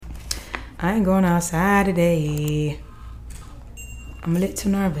I ain't going outside today. I'm a little too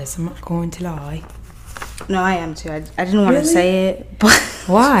nervous. I'm not going to lie. No, I am too. I didn't want to say it, but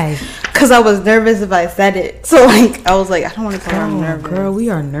why? Because I was nervous if I said it. So I was like, I don't want to say I'm nervous. Girl,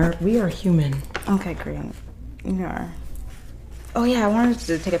 we are human. Okay, great. You are. Oh yeah, I wanted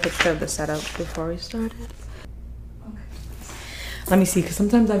to take a picture of the setup before we started. Okay. Let me see, because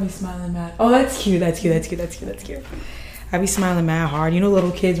sometimes I be smiling mad. Oh, that's cute. That's cute. I be smiling mad hard. You know,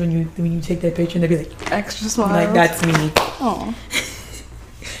 little kids when you take that picture and they be like extra smile. Like that's me. Oh.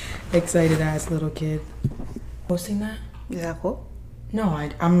 Excited ass little kid. Posting that? Is that cool? No,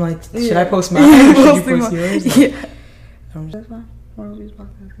 I'm like, should I post mine? Or should you post yours? Yeah. That's fine. What are these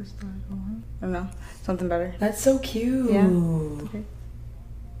podcasts this time? I don't know. Something better. That's so cute. Yeah. Okay.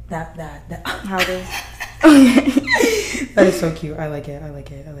 That. How it is. That is so cute. I like it.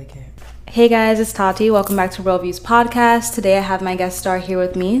 Hey guys, it's Tati. Welcome back to WR7DVIEWS podcast. Today I have my guest star here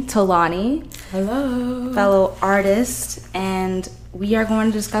with me, Tolani. Hello. Fellow artist. And we are going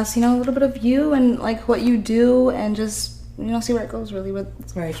to discuss, a little bit of you and like what you do and just, see where it goes really with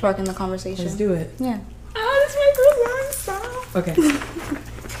sparking the conversation. Let's do it. Yeah. Oh, this is my girl song.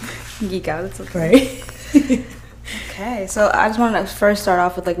 Okay. Geek out. It's okay. Right. Okay, so I just want to first start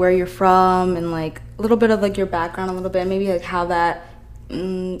off with like where you're from and like a little bit of like your background a little bit, maybe like how that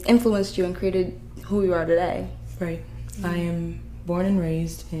influenced you and created who you are today. Right. I am born and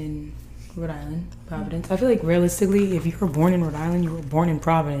raised in Rhode Island, Providence. I feel like realistically, if you were born in Rhode Island, you were born in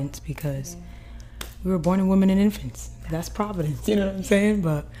Providence because we were born in women and infants. That's Providence, you know what I'm saying?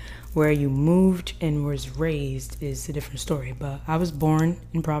 But where you moved and was raised is a different story. But I was born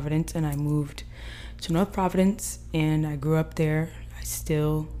in Providence and I moved to North Providence and I grew up there. I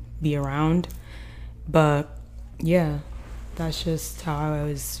still be around. But yeah, that's just how I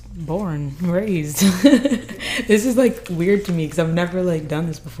was born, raised. This is like weird to me because I've never like done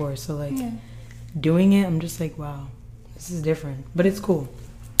this before. So like doing it, I'm just like, wow, this is different. But it's cool.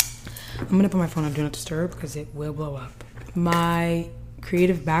 I'm going to put my phone on Do Not Disturb because it will blow up. My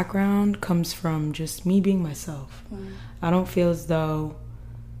creative background comes from just me being myself. I don't feel as though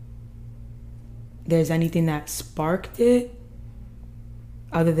there's anything that sparked it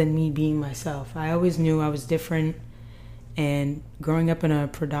other than me being myself. I always knew I was different, and growing up in a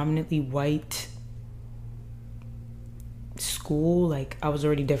predominantly white school, like I was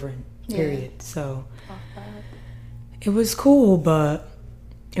already different, period. So it was cool, but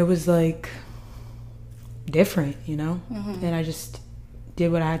it was like different, and I just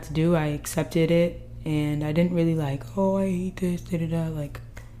did what I had to do. I accepted it, and I didn't really like, oh, I hate this, like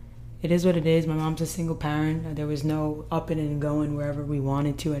it is what it is. My mom's a single parent. There was no up and going wherever we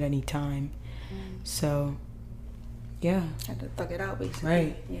wanted to at any time. So, yeah. Had to thug it out, basically.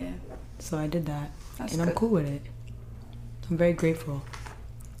 Right. Yeah. So I did that. That's and good. I'm cool with it. I'm very grateful.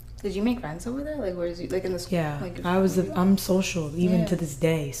 Did you make friends over there? Like, where is you, like in the school? Yeah. Like, I'm social, even to this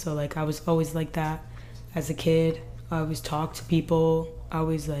day. So, like, I was always like that as a kid. I always talked to people. I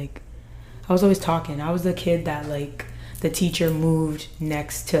was always talking. I was the kid that, like, the teacher moved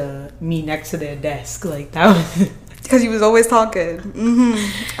next to their desk. Like, that was... Because he was always talking.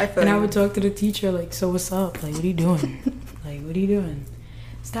 I would talk to the teacher, like, so what's up? Like, what are you doing? Like, what are you doing?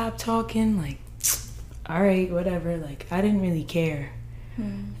 Stop talking. Like, all right, whatever. Like, I didn't really care.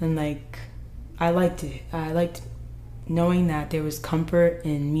 And, like, I liked it. I liked knowing that there was comfort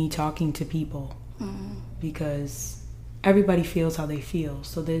in me talking to people. Because everybody feels how they feel.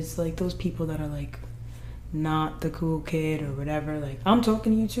 So there's, like, those people that are, like, not the cool kid or whatever. Like, I'm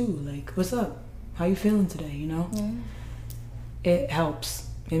talking to you too. Like, what's up? How you feeling today? It helps.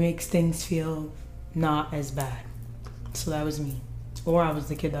 It makes things feel not as bad. So that was me. Or I was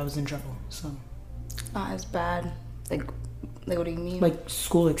the kid that was in trouble. So not as bad. Like what do you mean? Like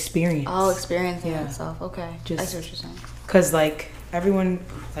school experience. Oh, experiencing itself. Okay. I see what you're saying. Because like everyone,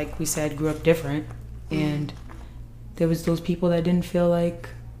 like we said, grew up different, and there was those people that didn't feel like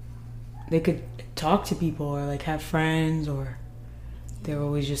they could talk to people or like have friends, or they were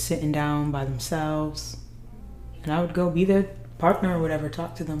always just sitting down by themselves, and I would go be their partner or whatever,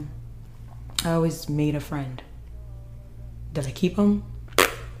 talk to them. I always made a friend. Did I keep them?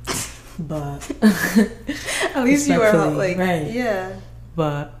 But at least you were like, right. Yeah.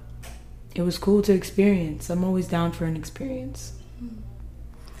 But it was cool to experience. I'm always down for an experience.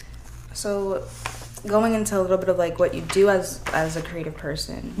 So going into a little bit of like what you do as a creative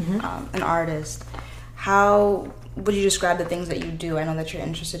person, an artist, how would you describe the things that you do? I know that you're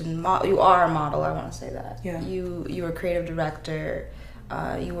interested in you are a model. I want to say that. Yeah. You are a creative director.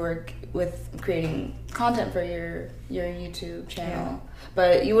 You work with creating content for your YouTube channel,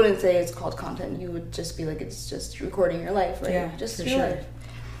 but you wouldn't say it's called content. You would just be like, it's just recording your life, right? Yeah, just for your sure. life.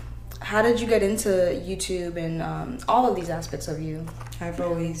 how did you get into YouTube and all of these aspects of you? I've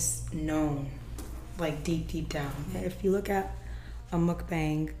always known, like deep down. If you look at a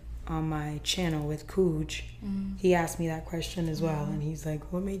mukbang on my channel with Cooj, he asked me that question as well, and he's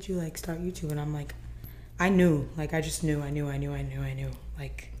like, "What made you like start YouTube?" And I'm like, I knew, like I just knew.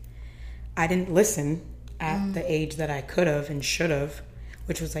 Like, I didn't listen at the age that I could have and should have,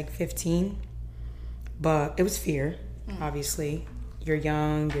 which was like 15. But it was fear, obviously. You're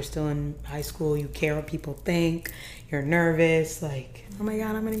young, you're still in high school, you care what people think, you're nervous, like, oh my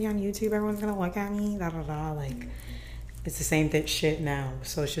God, I'm gonna be on YouTube, everyone's gonna look at me, da da da. Like, it's the same shit now.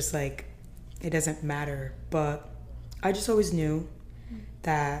 So it's just like, it doesn't matter. But I just always knew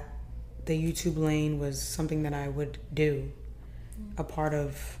that the YouTube lane was something that I would do, a part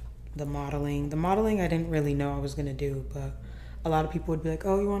of the modeling. The modeling I didn't really know I was gonna do, but a lot of people would be like,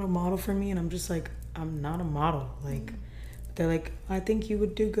 oh, you want to model for me? And I'm just like, I'm not a model. Like, they're like, I think you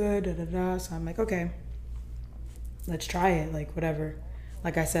would do good, da da da. So I'm like, okay, let's try it, like whatever.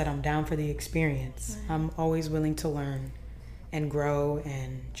 Like I said, I'm down for the experience. I'm always willing to learn and grow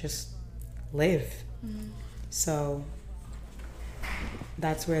and just live. So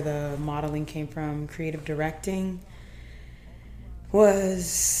that's where the modeling came from. Creative directing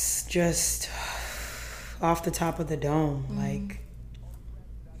was just off the top of the dome. Like,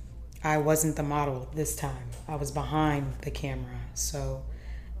 I wasn't the model this time. I was behind the camera. So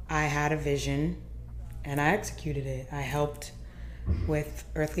I had a vision and I executed it. I helped with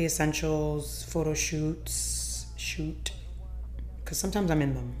Earthly Essentials, photo shoots, because sometimes I'm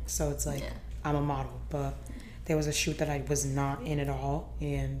in them. So it's like, I'm a model. But there was a shoot that I was not in at all.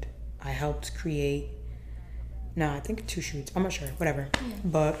 And I helped create, I think 2 shoots. I'm not sure, whatever.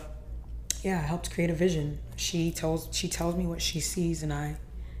 But yeah, I helped create a vision. She tells me what she sees and I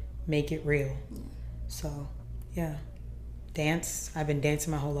make it real. So yeah, dance. I've been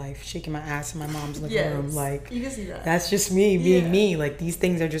dancing my whole life, shaking my ass in my mom's living room. Like, you can see that. That's just me being me. Like, these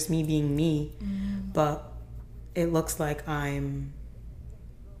things are just me being me. But it looks like I'm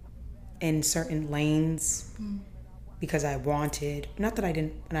in certain lanes because I wanted. Not that I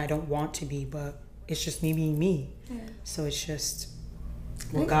didn't, and I don't want to be, but it's just me being me. So it's just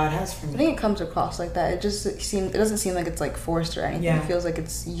what God has for me. I think it comes across like that. It doesn't seem like it's like forced or anything. It feels like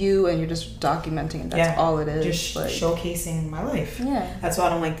it's you and you're just documenting it. That's all it is. Just like, showcasing my life. Yeah. That's why I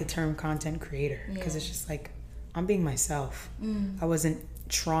don't like the term content creator, because it's just like, I'm being myself. I wasn't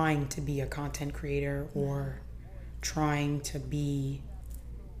trying to be a content creator or trying to be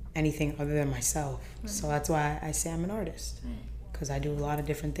anything other than myself. So that's why I say I'm an artist, because I do a lot of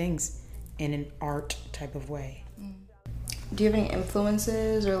different things in an art type of way. Do you have any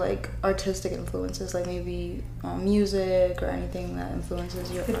influences or like artistic influences, like maybe music or anything that influences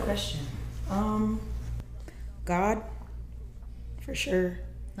your Good art? question. God, for sure.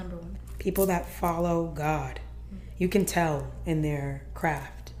 Number 1. People that follow God, you can tell in their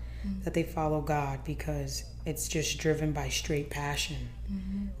craft that they follow God because it's just driven by straight passion.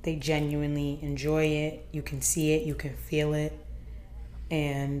 They genuinely enjoy it. You can see it, you can feel it,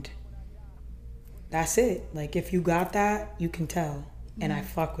 and that's it. Like, if you got that, you can tell. And I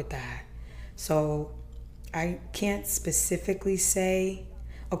fuck with that. So I can't specifically say.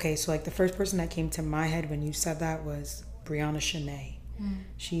 Okay, so like the first person that came to my head when you said that was Brianna Shanae.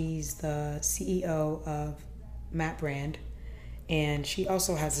 She's the CEO of Matt Brand. And she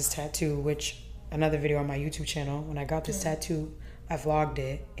also has this tattoo, which another video on my YouTube channel. When I got this tattoo, I vlogged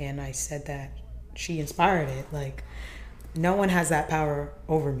it and I said that she inspired it. Like, no one has that power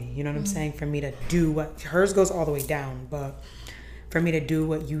over me, you know what I'm saying? For me to do what, hers goes all the way down, but for me to do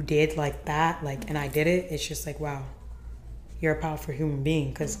what you did like that, like, and I did it, it's just like, wow, you're a powerful human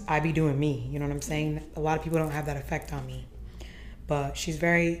being, because I be doing me, you know what I'm saying? A lot of people don't have that effect on me, but she's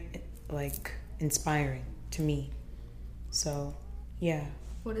very, like, inspiring to me. So, yeah.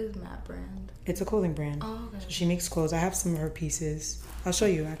 What is Matt Brand? It's a clothing brand. Oh, okay. So she makes clothes. I have some of her pieces. I'll show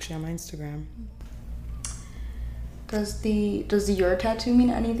you, actually, on my Instagram. Does your tattoo mean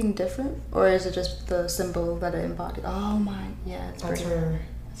anything different, or is it just the symbol that it embodies? Oh my, it's That's pretty. her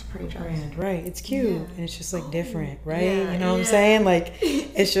It's pretty brand, right? It's cute and it's just like different, right? Yeah, you know what I'm saying? Like,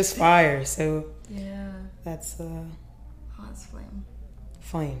 it's just fire. So that's that's flame.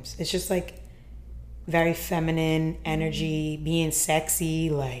 Flames. It's just like very feminine energy, being sexy,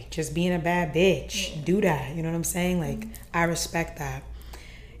 like just being a bad bitch. Do that, you know what I'm saying? Like, I respect that.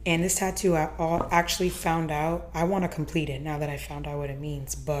 And this tattoo, I actually found out, I want to complete it now that I found out what it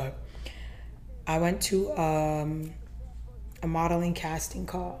means, but I went to a modeling casting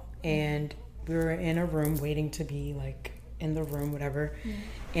call, and we were in a room waiting to be like in the room, whatever,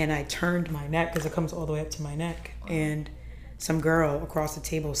 and I turned my neck, because it comes all the way up to my neck, and some girl across the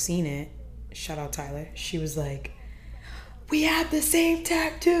table seen it. Shout out Tyler. She was like, we have the same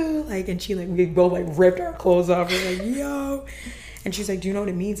tattoo. Like, and she like, we both like ripped our clothes off. We're like, yo. And she's like, do you know what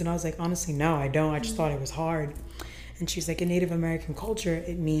it means? And I was like, honestly, no, I don't. I just thought it was hard. And she's like, in Native American culture,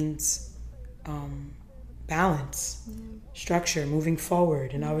 it means balance, structure, moving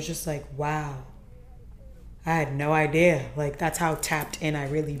forward. And I was just like, wow. I had no idea. Like, that's how tapped in I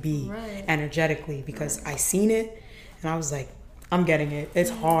really be energetically, because I seen it and I was like, I'm getting it.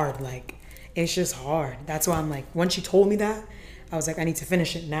 It's hard. Like, it's just hard. That's why I'm like, when she told me that, I was like, I need to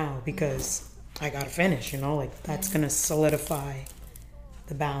finish it now because I gotta finish, you know? Like, that's gonna solidify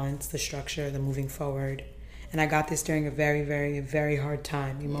the balance, the structure, the moving forward. And I got this during a very, very, very hard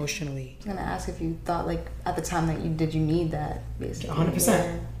time emotionally. I was gonna ask if you thought, like, at the time that did you need that, basically?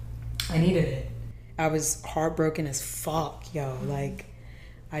 100%. I needed it. I was heartbroken as fuck, yo. Like,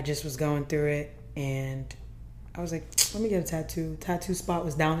 I just was going through it, and I was like, let me get a tattoo. Tattoo spot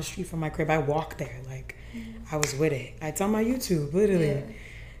was down the street from my crib. I walked there. Like, I was with it. It's on my YouTube, literally. Yeah.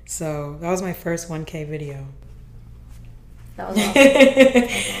 So that was my first 1K video. That was awesome. That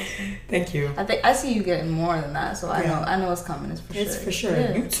was awesome. Thank you. I see you getting more than that, so I know it's coming. It's for sure. It's for sure.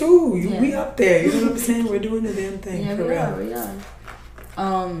 Yeah. You too. We up there. You know what I'm saying? We're doing the damn thing. Yeah, for real. We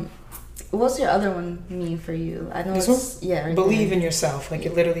are. What's your other one mean for you? I know this it's one? Right believe there. in yourself. Like,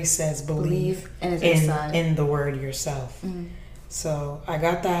 it literally says believe in the word yourself. Mm-hmm. So I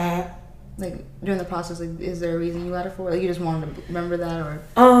got that. Like, during the process, like, is there a reason you got it for? Like, you just wanted to remember that, or?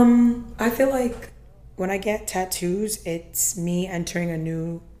 I feel like when I get tattoos, it's me entering a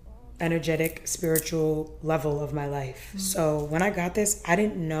new energetic, spiritual level of my life. Mm-hmm. So when I got this, I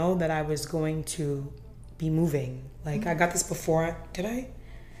didn't know that I was going to be moving. Like, I got this before. Did I?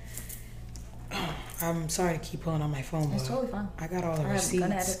 Oh, I'm sorry to keep pulling on my phone. It's totally fine. I got all the receipts. I'm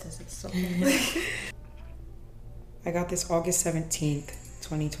gonna edit this. It's so cool. I got this August 17th,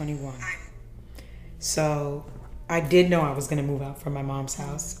 2021. So I did know I was gonna move out from my mom's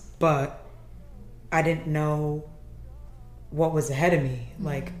house, but I didn't know what was ahead of me.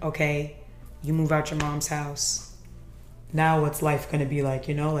 Like, okay, you move out your mom's house. Now what's life gonna be like?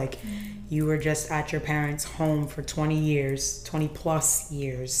 You know, like, you were just at your parents' home for 20 years, 20 plus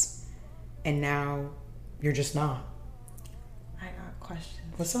years. And now you're just not. I got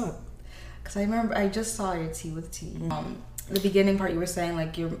questions. What's up? Because I remember I just saw your tea with tea. The beginning part, you were saying,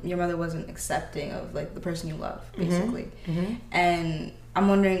 like, your mother wasn't accepting of, like, the person you love, basically. Mm-hmm. And I'm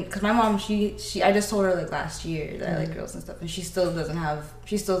wondering, because my mom, she I just told her, like, last year that I like girls and stuff, and she still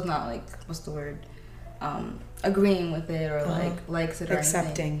still not, like, what's the word, agreeing with it, or like likes it, or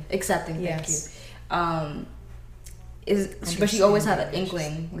accepting. Accepting, yes. Thank you. But she always had an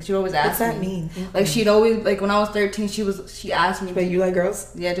inkling. Like, she always asked me. What's that mean? Like, she'd always, like, when I was 13, she asked me. But you like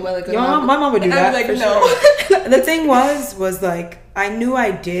girls? Yeah, do I like girls? My mom would do that. I was like, no. Sure. The thing was like, I knew I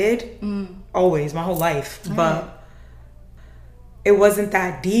did always, my whole life, but it wasn't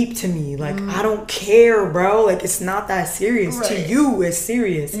that deep to me. Like, I don't care, bro. Like, it's not that serious. Right. To you, it's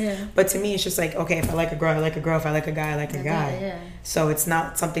serious. Yeah. But to me, it's just like, okay, if I like a girl, I like a girl. If I like a guy, I like a guy. Yeah. So it's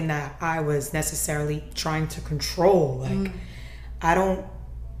not something that I was necessarily trying to control. Like, I don't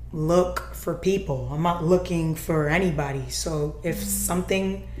look for people. I'm not looking for anybody. So if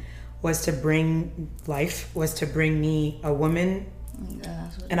something was to bring me a woman,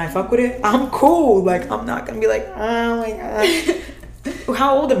 and I fuck with it, I'm cool. Like, I'm not gonna be like, oh my god,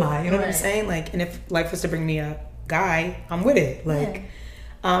 how old am I? You know what I'm saying? Like, and if life was to bring me a guy, I'm with it. Like,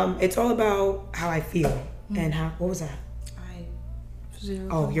 it's all about how I feel and how. What was that?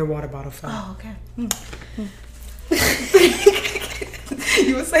 Your water bottle fell. Oh, okay.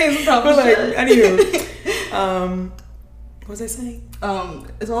 You were saying some problem. Like, anywho, what was I saying?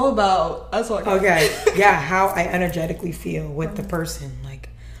 It's all about us. Okay, yeah, how I energetically feel with the person. Like,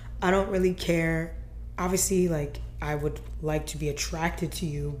 I don't really care. Obviously, like, I would like to be attracted to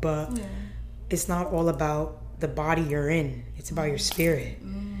you, but it's not all about the body you're in. It's about your spirit.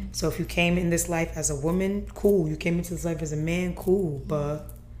 So if you came in this life as a woman, cool. You came into this life as a man, cool. But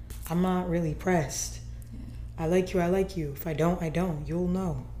I'm not really pressed. I like you. If I don't, I don't. You'll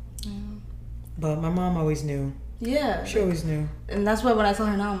know. But my mom always knew. Yeah. She always knew. And that's why when I tell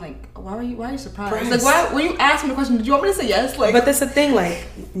her now, I'm like, why are you surprised? Like, why, when you asked me the question, did you want me to say yes? Like, but that's the thing, like,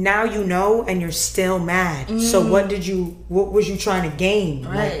 now you know and you're still mad. So what was you trying to gain?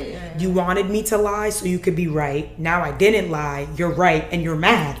 Right. Like, you wanted me to lie so you could be right. Now I didn't lie. You're right and you're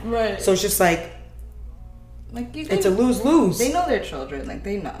mad. Right. So it's just like it's a lose-lose. They know their children. Like,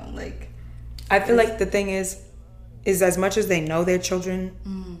 they know. Like, I feel like the thing is as much as they know their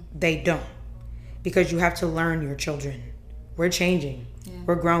children, they don't. Because you have to learn your children. We're changing. Yeah.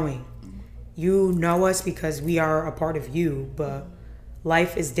 We're growing. you know us because we are a part of you, but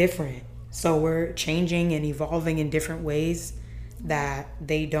life is different. So we're changing and evolving in different ways that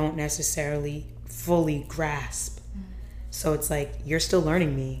they don't necessarily fully grasp. So it's like, you're still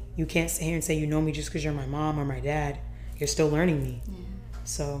learning me. You can't sit here and say you know me just because you're my mom or my dad. You're still learning me. Yeah.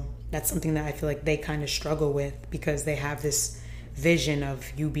 So that's something that I feel like they kind of struggle with, because they have this vision of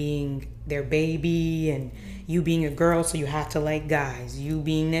you being their baby and you being a girl, so you have to like guys. You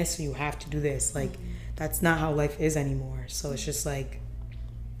being this, so you have to do this. Like, that's not how life is anymore. So it's just like,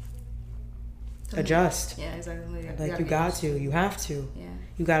 adjust. Yeah, exactly. Like, you got to. You have to. Yeah.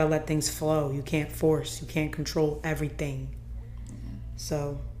 You got to let things flow. You can't force. You can't control everything. Yeah.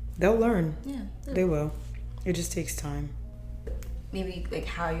 So they'll learn. Yeah. They will. It just takes time. Maybe like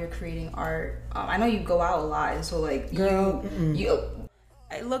how you're creating art. I know you go out a lot, and so like, girl, you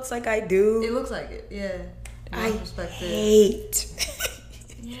it looks like I do. It looks like it. Yeah. I hate.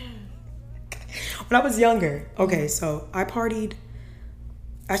 Yeah. When I was younger, okay, so I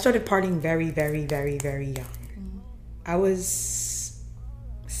started partying very, very, very, very young. I was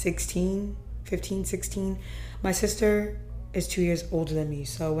 15, 16. My sister is 2 years older than me.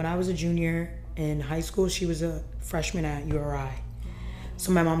 So when I was a junior in high school, she was a freshman at URI.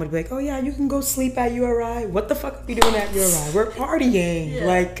 So my mom would be like, oh yeah, you can go sleep at URI. What the fuck are we doing at URI? We're partying. Yeah.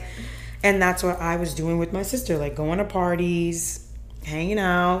 Like, and that's what I was doing with my sister, like going to parties, hanging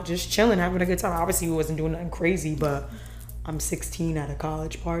out, just chilling, having a good time. Obviously we wasn't doing nothing crazy, but I'm 16 at a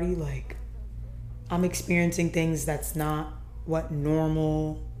college party. Like, I'm experiencing things that's not what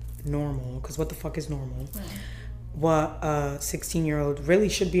normal, because what the fuck is normal? Right. What a 16-year-old really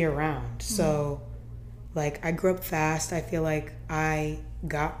should be around. So, like, I grew up fast. I feel like I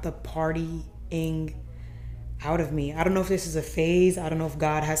got the partying out of me. I don't know if this is a phase. I don't know if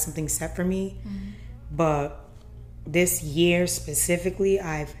God has something set for me. But this year specifically,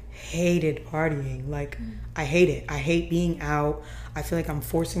 I've hated partying. Like, I hate it. I hate being out. I feel like I'm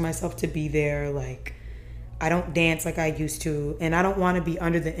forcing myself to be there. Like, I don't dance like I used to. And I don't want to be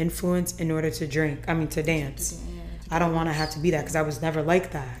under the influence in order to to dance. I don't want to have to be that, because I was never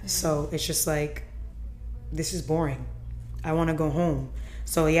like that. So it's just like, this is boring. I want to go home.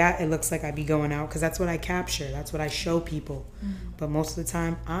 So yeah, it looks like I be going out because that's what I capture. That's what I show people. But most of the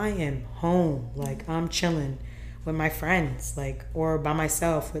time I am home. Like, I'm chilling with my friends, like, or by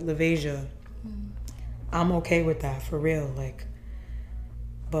myself with LaVesia. I'm okay with that, for real. Like,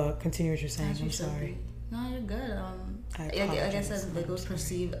 but continue what you're saying. I'm sorry. No, you're good. Like I said, like, it was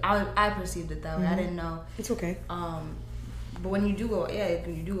perceived. I perceived it that way. I didn't know. It's okay. But when you do go out,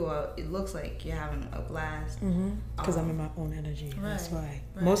 it looks like you're having a blast. Because I'm in my own energy. Right, that's why.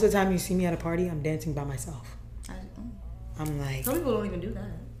 Right. Most of the time you see me at a party, I'm dancing by myself. I'm like, some people don't even do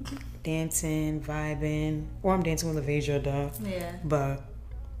that. Dancing, vibing, or I'm dancing with LaVesia, duh. Yeah. But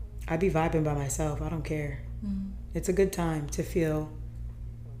I be vibing by myself. I don't care. It's a good time to feel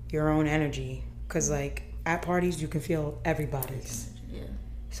your own energy. Because, like, at parties, you can feel everybody's. Yeah.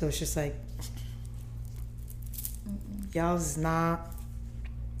 So it's just like, that's not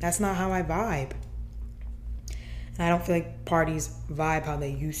how I vibe. And I don't feel like parties vibe how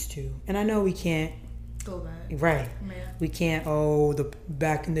they used to. And I know we can't go back. Right. Yeah. We can't, the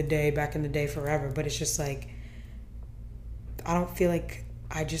back in the day forever. But it's just like, I don't feel like,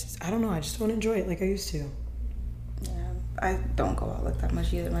 I don't know, I just don't enjoy it like I used to. Yeah, I don't go out like that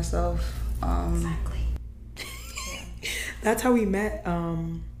much either myself. Exactly. That's how we met.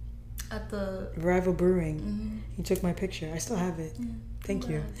 At the Rival Brewing. You took my picture. I still have it. Yeah. Thank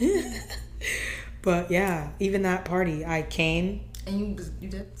you. But yeah, even that party, I came. And you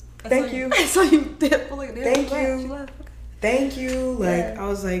did. Thank you. I saw you did. Thank you. Thank you. Like, I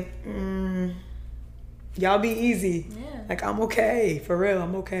was like, y'all be easy. Yeah. Like, I'm okay. For real,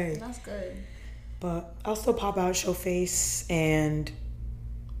 I'm okay. That's good. But I'll still pop out, show face, and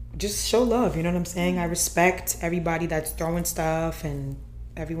just show love. You know what I'm saying? I respect everybody that's throwing stuff and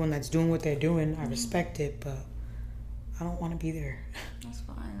everyone that's doing what they're doing. I respect it, but I don't want to be there. That's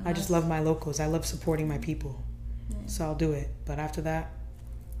fine. I just love my locals. I love supporting my people. Yeah. So I'll do it. But after that,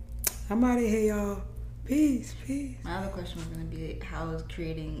 I'm out of here, y'all. Peace. My other question was going to be, how is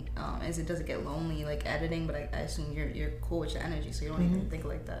creating, does it get lonely, like editing? But I assume you're cool with your energy, so you don't even think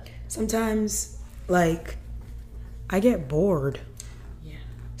like that. Sometimes, like, I get bored. Yeah.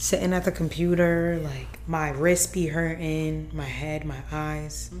 Sitting at the computer, like, my wrist be hurting, my head, my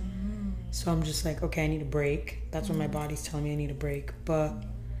eyes. So I'm just like, okay, I need a break. That's when my body's telling me I need a break. But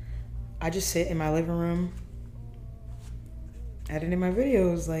I just sit in my living room, editing my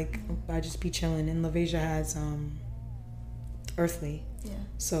videos. Like, I just be chilling. And LaVesia has Earthly. Yeah.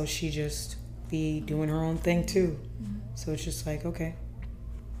 So she just be doing her own thing too. So it's just like, okay,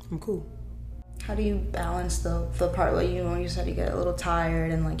 I'm cool. How do you balance the part where you said you get a little tired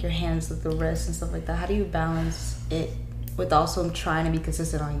and like your hands with the wrists and stuff like that? How do you balance it with also trying to be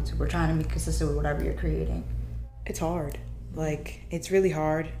consistent on YouTube or trying to be consistent with whatever you're creating? It's hard. Like, it's really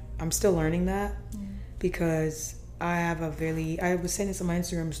hard. I'm still learning that because I was saying this on my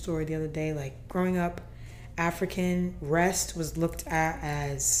Instagram story the other day, like growing up, African rest was looked at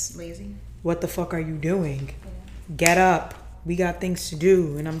as lazy. What the fuck are you doing? Yeah. Get up. We got things to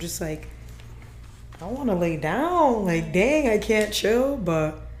do. And I'm just like, I want to lay down. Like, dang, I can't chill.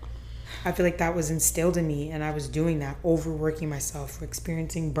 But I feel like that was instilled in me, and I was doing that, overworking myself,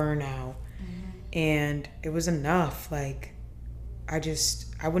 experiencing burnout. And it was enough. Like, I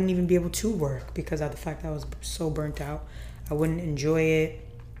wouldn't even be able to work because of the fact that I was so burnt out. I wouldn't enjoy it.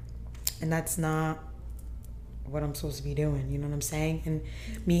 And that's not what I'm supposed to be doing. You know what I'm saying? And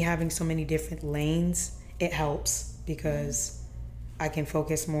me having so many different lanes, it helps because I can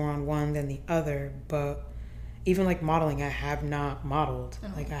focus more on one than the other. But even like modeling, I have not modeled.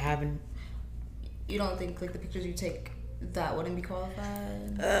 Like, I haven't. You don't think like the pictures you take that wouldn't be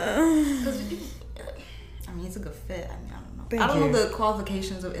qualified? I mean, it's a good fit. I mean, I don't know. I don't know the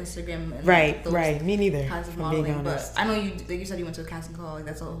qualifications of Instagram. And right. Me neither. Kinds of modeling, but I know you. Like you said, you went to a casting call. Like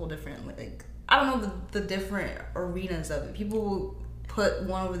that's a whole different. Like I don't know the different arenas of it. People will put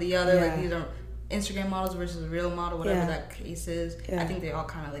one over the other. Like these are Instagram models versus real model, whatever that case is. I think they all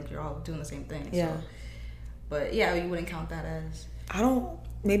kind of like you're all doing the same thing. Yeah. So. But yeah, you wouldn't count that as. I don't.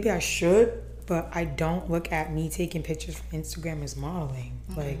 Maybe I should. But I don't look at me taking pictures for Instagram as modeling.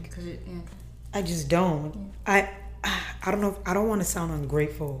 Like, I just don't. I don't know. I don't want to sound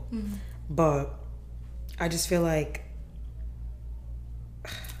ungrateful, but I just feel like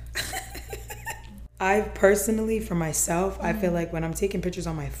I personally, for myself, I feel like when I'm taking pictures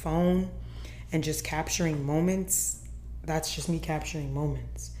on my phone and just capturing moments, that's just me capturing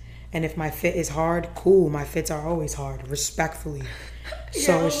moments. And if my fit is hard, cool. My fits are always hard, respectfully.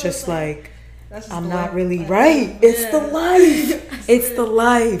 So it's just like I'm not really right. It's the life. It's the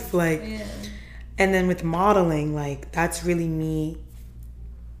life. Like, and then with modeling, like that's really me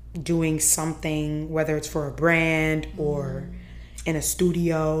doing something, whether it's for a brand or in a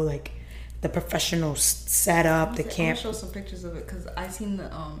studio, like the professional setup, the camp. I'll show some pictures of it because I seen the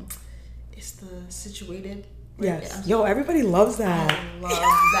it's the Situated. Yes. Yo, everybody loves that. I love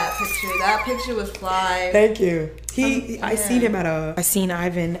that picture. That picture was fly. Thank you. I seen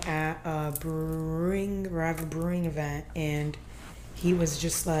Ivan at a brewing event, and he was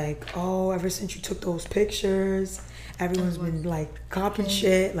just like, oh, ever since you took those pictures, everyone's been like copping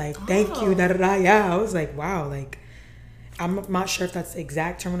shit. Like, thank you. Da da da. Yeah. I was like, wow. Like, I'm not sure if that's the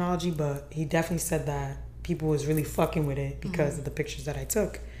exact terminology, but he definitely said that people was really fucking with it because of the pictures that I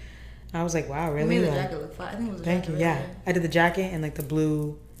took. I was like, wow, really? You made the jacket look fly. I think it was a thank jacket. You, yeah. I did the jacket and like the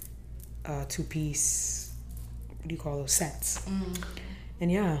blue two-piece, what do you call those, sets.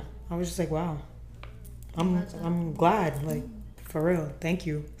 And yeah, I was just like, wow. I'm glad, like, for real. Thank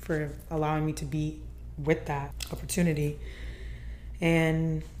you for allowing me to be with that opportunity.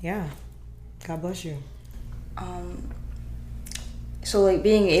 And yeah, God bless you. So like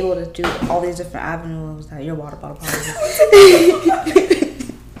being able to do all these different avenues that your water bottle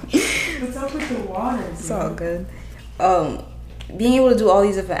What's up with the water? It's all good. Being able to do all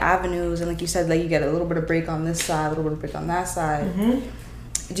these different avenues, and like you said, like you get a little bit of break on this side, a little bit of break on that side.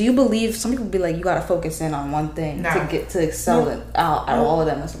 Do you believe some people be like you gotta focus in on one thing to get to excel out all of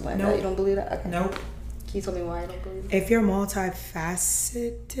them or something like that? You don't believe that? Okay. Nope. Can you tell me why you don't believe that? If you're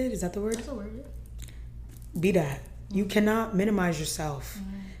multifaceted, is that the word? That's a word. Be that. You cannot minimize yourself.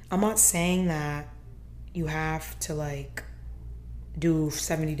 I'm not saying that you have to like do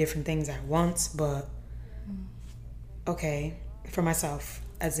 70 different things at once, but okay, for myself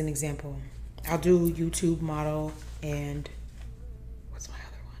as an example, I'll do YouTube, model, and what's my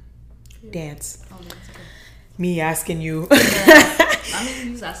other one? Dance. Oh, that's okay. Me asking you. I mean,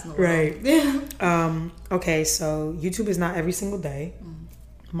 you was asking the world. Right. Okay, so YouTube is not every single day.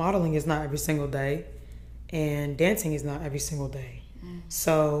 Modeling is not every single day. And dancing is not every single day.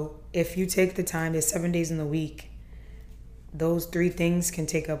 So if you take the time, there's 7 days in the week. Those 3 things can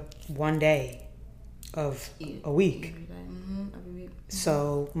take up 1 day of a week. Every week.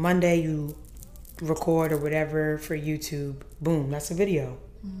 So Monday you record or whatever for YouTube. Boom, that's a video.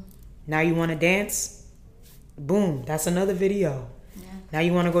 Now you want to dance? Boom, that's another video. Now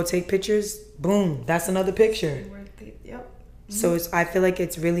you want to go take pictures? Boom, that's another picture. Yep. So I feel like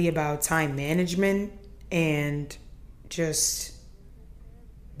it's really about time management and just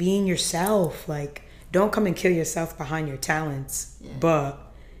being yourself. Like, don't come and kill yourself behind your talents. But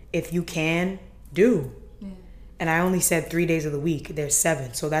if you can, do. And I only said 3 days of the week. There's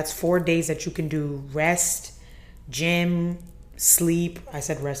 7. So that's 4 days that you can do rest, gym, sleep. I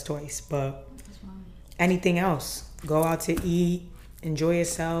said rest twice, but anything else. Go out to eat, enjoy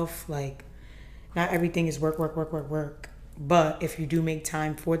yourself. Like, not everything is work. But if you do make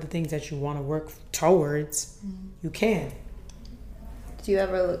time for the things that you want to work towards, you can. Do you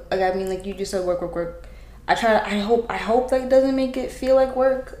ever, like, I mean, like, you just said work. I hope that doesn't make it feel like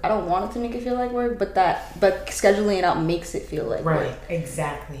work. I don't want it to make it feel like work, but scheduling it out makes it feel like work. Right,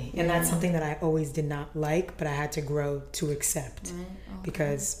 exactly. And that's something that I always did not like, but I had to grow to accept. Right. Okay.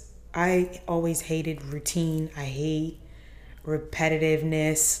 Because I always hated routine. I hate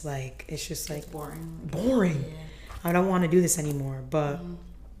repetitiveness. Like, it's just like boring. Yeah. I don't want to do this anymore. But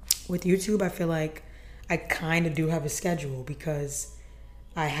with YouTube, I feel like I kind of do have a schedule, because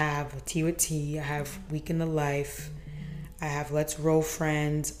I have a Tea with Tea, I have Week in the Life, I have Let's Roll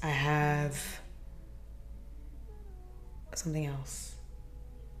Friends, I have something else.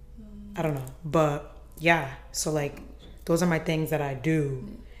 I don't know. But yeah, so like those are my things that I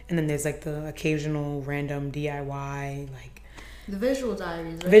do. And then there's like the occasional random DIY, like the visual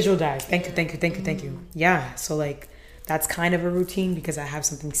diaries, right? Visual diaries. Thank you. Yeah, so like that's kind of a routine, because I have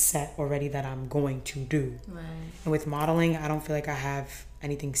something set already that I'm going to do. Right. And with modeling, I don't feel like I have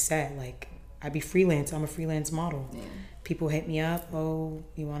anything set. Like, I be freelance. I'm a freelance model. Yeah. People hit me up. Oh,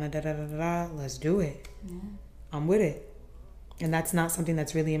 you want to da-da-da-da-da? Let's do it. Yeah. I'm with it. And that's not something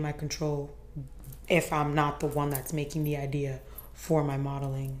that's really in my control if I'm not the one that's making the idea for my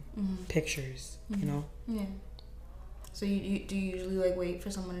modeling pictures, you know? Yeah. So do you usually like wait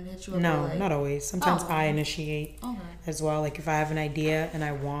for someone to hit you up? No, not always. Sometimes I initiate as well. Like, if I have an idea and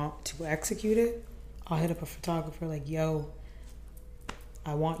I want to execute it, I'll hit up a photographer like, yo,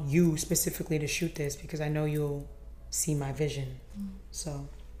 I want you specifically to shoot this because I know you'll see my vision. So,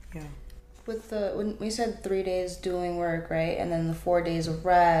 yeah. With when we said 3 days doing work, right, and then the 4 days of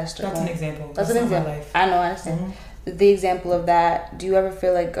rest. That's an example. That's an example. I know, I understand. The example of that. Do you ever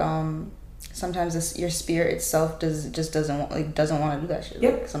feel like sometimes your spirit itself doesn't want to do that shit?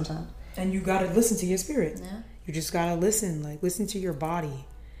 Yep. Like, sometimes. And you gotta listen to your spirit. Yeah. You just gotta listen. Like, listen to your body.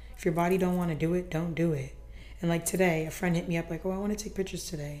 If your body don't want to do it, don't do it. And like today, a friend hit me up like, oh, I want to take pictures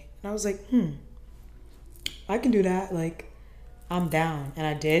today. And I was like, I can do that. Like, I'm down. And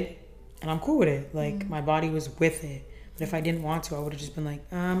I did. And I'm cool with it. Like, my body was with it. But if I didn't want to, I would have just been like,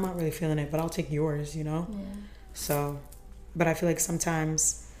 I'm not really feeling it, but I'll take yours, you know? Yeah. So, but I feel like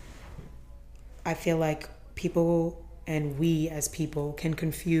sometimes, people and we as people can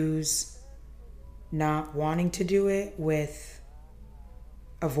confuse not wanting to do it with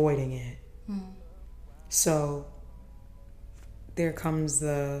avoiding it. So there comes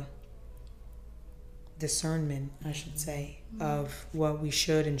the discernment, I should say, of what we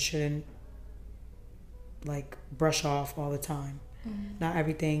should and shouldn't like brush off all the time. Not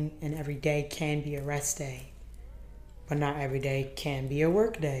everything and every day can be a rest day, but not every day can be a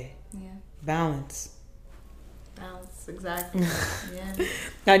work day. Yeah. Balance, exactly. Yeah.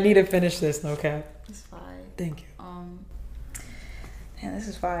 I need to finish this, no cap. It's fine. Thank you. Man, this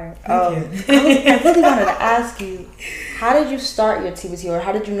is fire. I really wanted to ask you, how did you start your TBT, or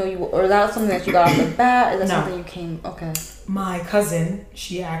how did you know or that something that you got off the bat? Is that something you came? Okay. My cousin,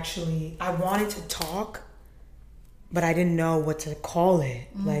 I wanted to talk, but I didn't know what to call it.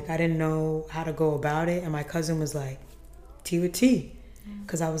 Like, I didn't know how to go about it. And my cousin was like, Tea with Tea.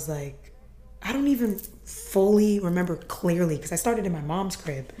 Because I was like, I don't even fully remember clearly, because I started in my mom's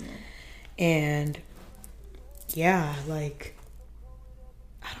crib. And yeah, like,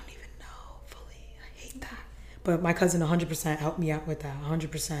 I don't even know fully. I hate that. But my cousin 100% helped me out with that,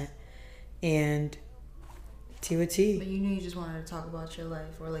 100%. And Tea with Tea. But you knew you just wanted to talk about your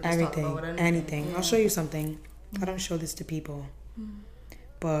life, or like everything, just talk about anything. Yeah. I'll show you something. I don't show this to people.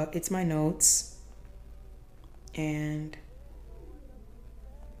 But it's my notes. And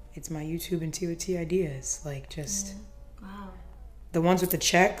it's my YouTube and Tea with Tea ideas. Like, just wow. The ones with the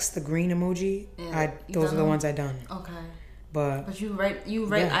checks, the green emoji. Yeah, those are the ones I done. Okay. But you write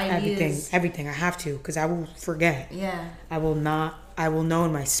ideas. Everything. I have to, because I will forget. Yeah. I will know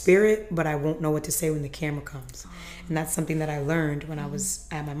in my spirit, but I won't know what to say when the camera comes. And that's something that I learned when I was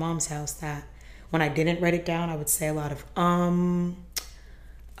at my mom's house, that when I didn't write it down, I would say a lot of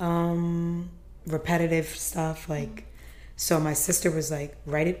repetitive stuff, like. So my sister was like,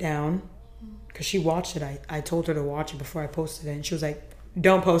 write it down, because she watched it. I told her to watch it before I posted it, and she was like,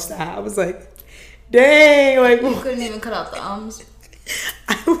 don't post that. I was like, dang. Like, you couldn't even cut out the ums.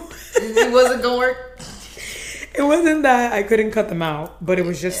 It wasn't gonna work. It wasn't that I couldn't cut them out, but it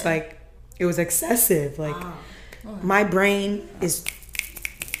was just like, it was excessive. Like, my brain is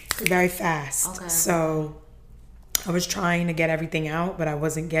very fast. Okay. So I was trying to get everything out, but I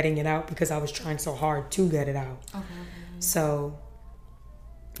wasn't getting it out because I was trying so hard to get it out. Okay. So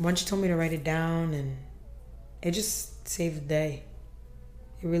once you told me to write it down, and it just saved the day.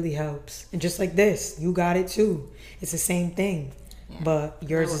 It really helps. And just like this, you got it too. It's the same thing. Yeah. But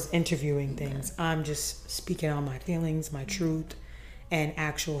yours is interviewing things. Yeah. I'm just speaking on my feelings, my truth, and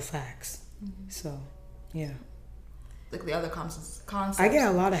actual facts. Mm-hmm. So, yeah. Like the other concepts. I get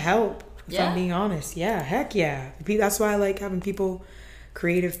a lot of help, if I'm being honest. Yeah, heck yeah. That's why I like having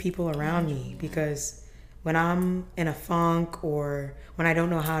creative people around me, because when I'm in a funk or when I don't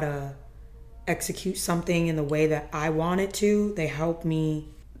know how to execute something in the way that I want it to, they help me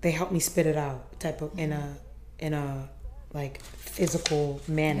spit it out in a like physical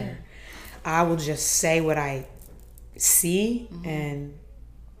manner. I will just say what I see, and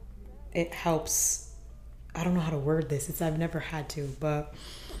it helps. I don't know how to word this. I've never had to, but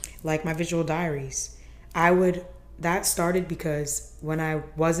like my visual diaries, that started because when I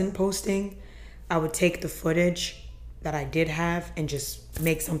wasn't posting, I would take the footage that I did have and just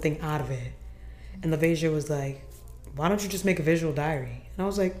make something out of it. And LaVesia was like, why don't you just make a visual diary? And I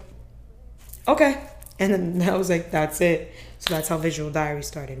was like, okay. And then I was like, that's it. So that's how visual diary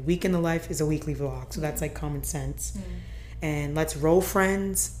started. Week in the Life is a weekly vlog. So that's like common sense. And Let's Roll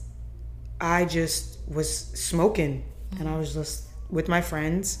Friends, I just was smoking. And I was just with my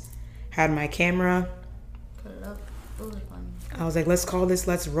friends, had my camera. Put it up. It was fun. I was like, let's call this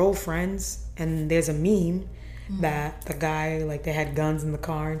Let's Roll Friends. And there's a meme that the guy, like, they had guns in the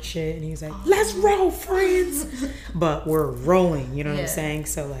car and shit, and he was like, let's roll, friends. But we're rolling, you know what I'm saying?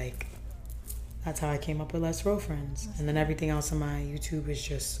 So, like, that's how I came up with Let's Roll Friends. And then everything else on my YouTube is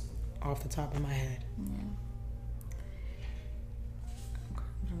just off the top of my head. I'm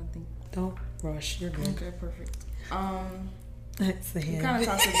trying to think. Don't rush, you're good. Okay, perfect. That's the hand. We kind of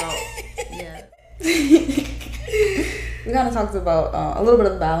talked about, we kind of talked about a little bit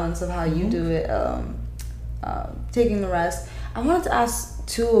of the balance of how you do it, taking the rest. I wanted to ask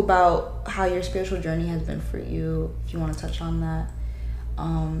too about how your spiritual journey has been for you, if you want to touch on that.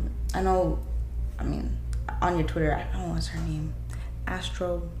 I know, on your Twitter, I don't know what's her name.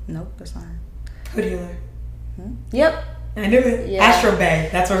 Nope, that's not her. Hood Healer. Yep. I knew it. Yeah. Astro Bay.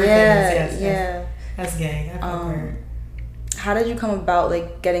 That's what we're doing. Yes. That's gang. I fuck with her. How did you come about,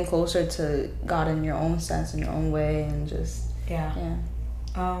 like, getting closer to God in your own sense, in your own way, and just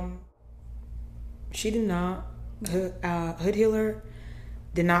she did not. Hood Healer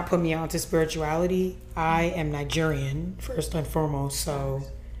did not put me onto spirituality. I am Nigerian first and foremost, so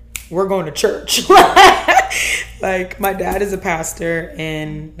we're going to church. Like, my dad is a pastor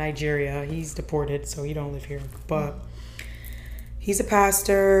in Nigeria. He's deported, so he don't live here, but he's a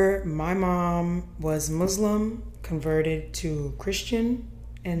pastor. My mom was Muslim, converted to Christian,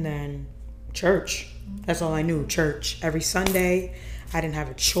 and then church. That's all I knew, church. Every Sunday. I didn't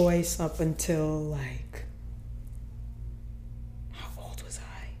have a choice up until, like, how old was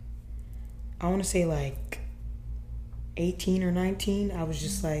I want to say like 18 or 19. I was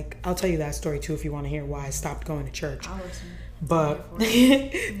just like, I'll tell you that story too if you want to hear why I stopped going to church. I'll listen. But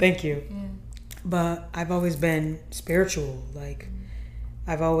thank you. Yeah. But I've always been spiritual. Like,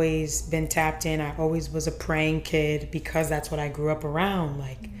 I've always been tapped in. I always was a praying kid because that's what I grew up around.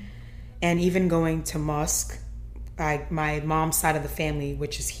 Like, and even going to mosque, my mom's side of the family,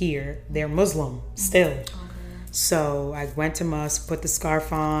 which is here, they're Muslim still. Okay. So I went to mosque, put the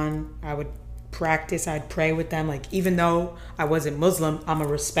scarf on. I would practice. I'd pray with them. Like, even though I wasn't Muslim, I'm a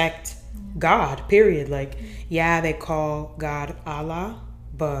respect God, period. Like, yeah, they call God Allah,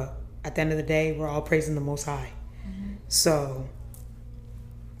 but at the end of the day, we're all praising the Most High. So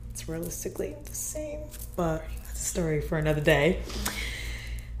it's realistically the same, but that's a story for another day.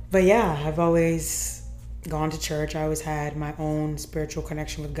 But yeah, I've always gone to church. I always had my own spiritual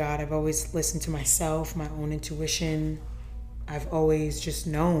connection with God. I've always listened to myself, my own intuition. I've always just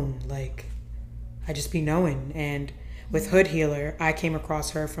known, like, I just be knowing. And with Hood Healer, I came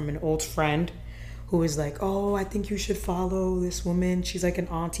across her from an old friend who was like, oh, I think you should follow this woman. She's like an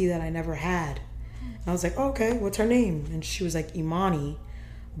auntie that I never had. And I was like, oh, okay, what's her name? And she was like Imani,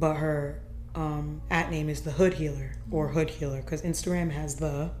 but her at name is the Hood Healer, or Hood Healer, because Instagram has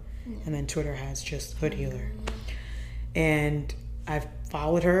the, and then Twitter has just Hood Healer. And I've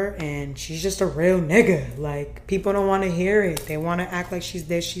followed her, and she's just a real nigga. Like, people don't want to hear it. They want to act like she's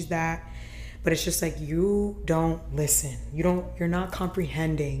this, she's that. But it's just like, you don't listen. You're not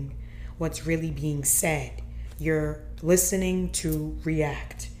comprehending what's really being said. You're listening to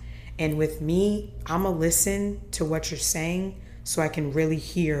react. And with me, I'm going to listen to what you're saying so I can really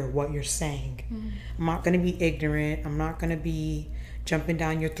hear what you're saying. I'm not going to be ignorant. I'm not going to be jumping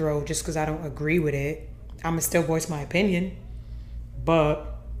down your throat just because I don't agree with it. I'm gonna still voice my opinion,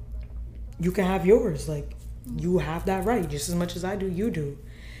 but you can have yours. Like, you have that right just as much as I do, you do.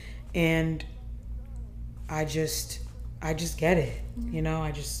 And I just get it. You know,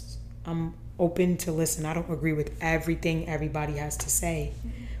 I'm open to listen. I don't agree with everything everybody has to say,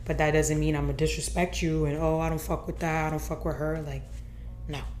 but that doesn't mean I'm gonna disrespect you and, oh, I don't fuck with that, I don't fuck with her. Like,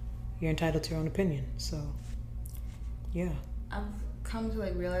 no, you're entitled to your own opinion. So yeah, I've come to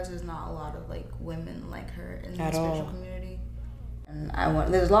like realize there's not a lot of like women like her in the At spiritual all. community, and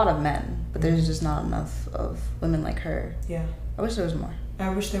there's a lot of men, but there's just not enough of women like her. Yeah, I wish there was more. I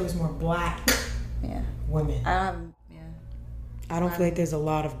wish there was more black women. I don't feel like there's a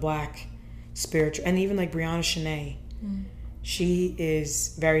lot of black spiritual, and even like Brianna Shanae, she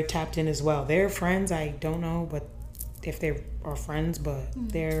is very tapped in as well. They're friends, I don't know, but if they are friends, but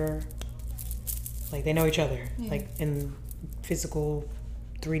they're like, they know each other, like in physical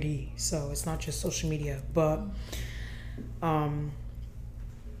 3D, so it's not just social media. But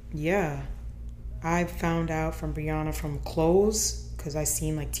yeah, I found out from Brianna from clothes, because I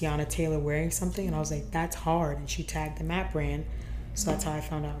seen like Tiana Taylor wearing something, and I was like, that's hard, and she tagged the Map brand. So that's how I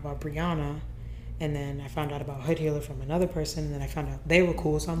found out about Brianna. And then I found out about Hood Healer from another person, and then I found out they were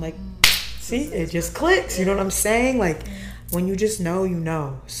cool. So I'm like, see, it just clicks. You know what I'm saying? Like, when you just know, you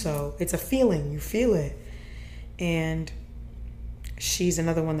know. So it's a feeling. You feel it. And she's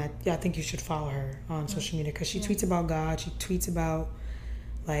another one that, I think you should follow her on social media, because she tweets about God. She tweets about,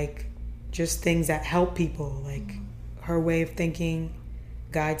 like, just things that help people. Like, her way of thinking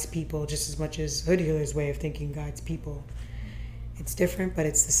guides people just as much as Hood Healer's way of thinking guides people. It's different, but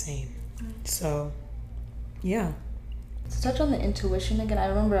it's the same. So, yeah. To touch on the intuition again, I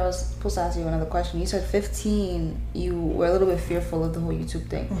remember I was supposed to ask you another question. You said 15, you were a little bit fearful of the whole YouTube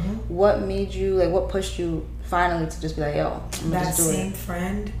thing. What made you, like, what pushed you finally to just be like, yo, I'm gonna just do it? That same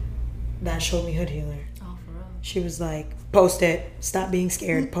friend that showed me Hood Healer. Oh, for real? She was like, post it. Stop being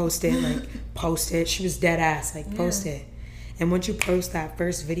scared. Post it. Like, post it. She was dead ass. Like, post it. And once you post that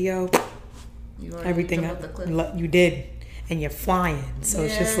first video, everything you did. And you're flying. So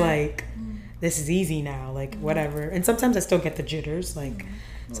it's just like, this is easy now. Like, whatever. And sometimes I still get the jitters. Like,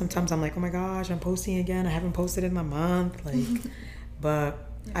 sometimes I'm like, oh my gosh, I'm posting again. I haven't posted in a month. Like, but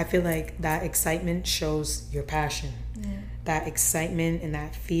I feel like that excitement shows your passion. That excitement and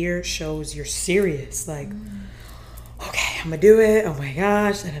that fear shows you're serious. Like, okay, I'm gonna do it. Oh my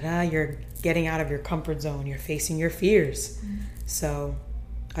gosh, You're getting out of your comfort zone. You're facing your fears. So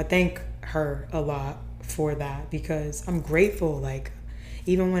I thank her a lot for that, because I'm grateful. Like,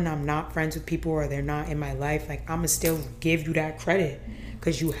 even when I'm not friends with people or they're not in my life, like, I'm gonna still give you that credit,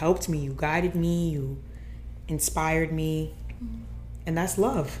 because you helped me, you guided me, you inspired me, and that's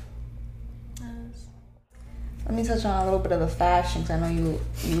love. Let me touch on a little bit of the fashion, because I know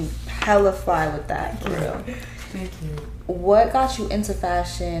you hella fly with that, for real. Thank you. What got you into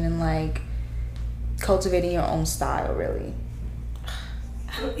fashion and like cultivating your own style, really?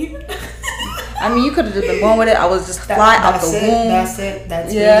 I don't even I mean, you could have just been born with it. I was just fly out the womb. That's it.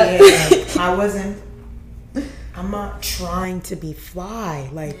 That's it. Like, I'm not trying to be fly.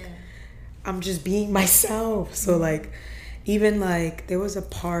 Like, I'm just being myself. So, like, even like, there was a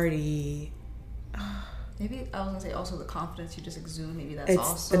party. Maybe I was gonna say also the confidence you just exude. Maybe that's it's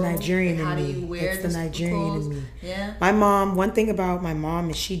also the Nigerian in me. How do you wear it's the Nigerian clothes? in me. Yeah. My mom. One thing about my mom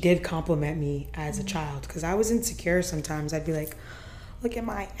is she did compliment me as a child, because I was insecure sometimes. I'd be like, look at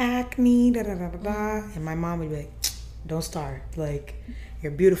my acne, da da da da da, and my mom would be like, don't start. Like,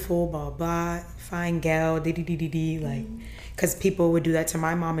 you're beautiful, blah blah, fine gal, d. Like, because people would do that to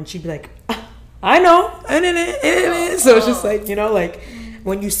my mom, and she'd be like, I know, so it's just like, you know, like,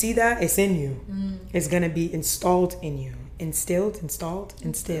 when you see that, it's in you. It's gonna be installed in you. Instilled.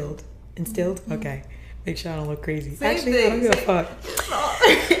 Okay, make sure I don't look crazy. Actually, I don't give a fuck.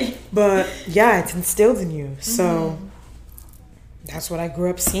 But yeah, it's instilled in you. So that's what I grew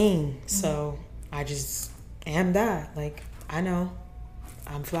up seeing. So I just am that. Like, I know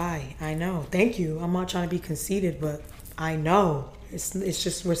I'm fly. I know. Thank you. I'm not trying to be conceited, but I know. It's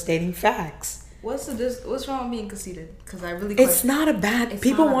just we're stating facts. What's wrong with being conceited? Because I really it's not a bad.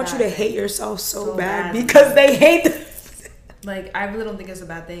 People want you to hate yourself so bad because they hate. Like, I really don't think it's a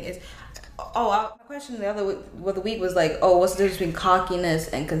bad thing. It's my question the week was like, what's the difference between cockiness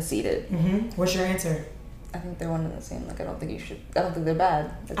and conceited? What's your answer? I think they're one and the same. Like, I don't think they're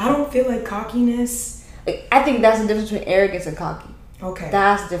bad. I don't feel like cockiness. Like, I think that's the difference between arrogance and cocky. Okay.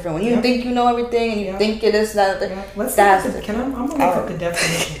 That's different. When you think you know everything and you think it is that. Let's that's I'm gonna look up the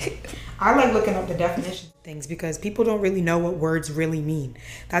definition. I like looking up the definition of things because people don't really know what words really mean.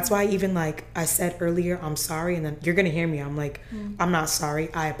 That's why even like I said earlier, I'm sorry, and then you're gonna hear me. I'm like, I'm not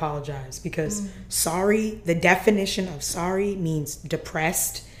sorry. I apologize because sorry. The definition of sorry means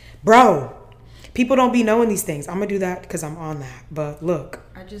depressed, bro. People don't be knowing these things. I'm gonna do that because I'm on that. But look,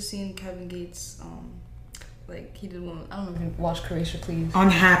 I just seen Kevin Gates. Like he did one. I don't know if you watched Croatia, please.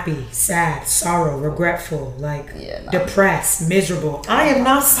 Unhappy, sad, sorrow, regretful, like depressed, miserable. I am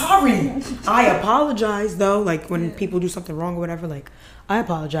not sorry. I apologize though. Like when people do something wrong or whatever, like I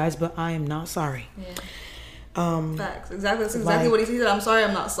apologize, but I am not sorry. Yeah. Facts. Exactly. That's exactly what he said. I'm sorry.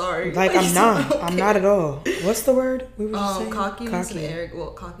 I'm not sorry. Like I'm not. Okay. I'm not at all. What's the word we were just saying? Cockiness and arrogance.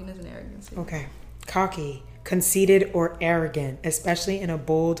 Well, cockiness and arrogance. Yeah. Okay. Cocky. Conceited or arrogant, especially in a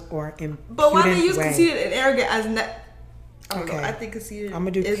bold or impudent way. But why do you use conceited and arrogant as okay. I think conceited. I'm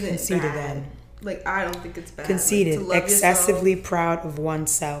gonna do conceited bad. Then. Like I don't think it's bad. Conceited, like, excessively proud of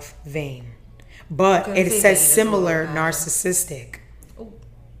oneself, vain. But it says similar, narcissistic. Oh.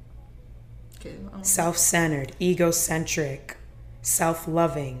 Okay. Self-centered, egocentric,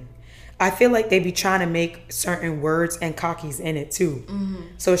 self-loving. I feel like they be trying to make certain words and cockies in it too.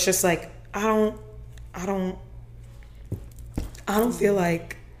 So it's just like I don't feel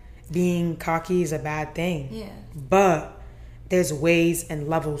like being cocky is a bad thing. Yeah. But there's ways and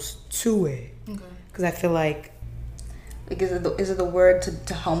levels to it. Okay. Because I feel like is it the word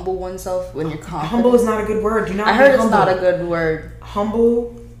to humble oneself when you're confident? Humble is not a good word. Do not. I heard it's not a good word.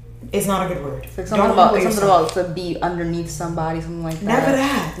 Humble is not a good word. It's like something about to be underneath somebody, something like that. Never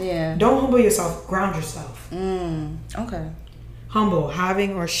that. Yeah. Don't humble yourself. Ground yourself. Okay. Humble,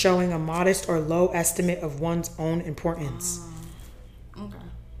 having or showing a modest or low estimate of one's own importance. Okay.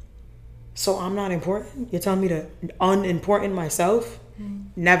 So I'm not important? You're telling me to unimportant myself?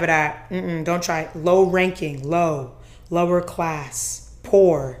 Never that. Don't try it. Low ranking, lower class,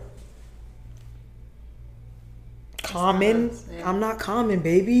 poor. Common? I'm not common,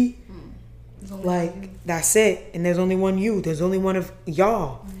 baby. Like, that's it. And there's only one you. There's only one of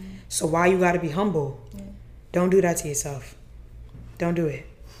y'all. So why you gotta be humble? Yeah. Don't do that to yourself. Don't do it.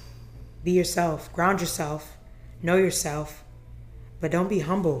 Be yourself. Ground yourself. Know yourself. But don't be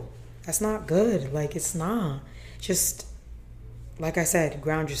humble. That's not good. Like, it's not. Just, like I said,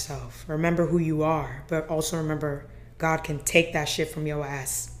 ground yourself. Remember who you are. But also remember, God can take that shit from your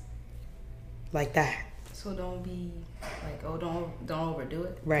ass. Like that. So don't be like, don't overdo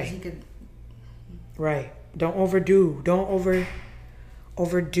it. Right. He could. Right. Don't overdo. Don't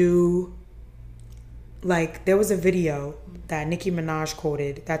overdo. Like, there was a video that Nicki Minaj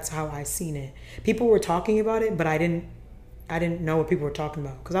quoted. That's how I seen it. People were talking about it, but I didn't know what people were talking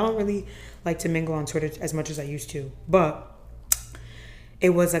about because I don't really like to mingle on Twitter as much as I used to. But it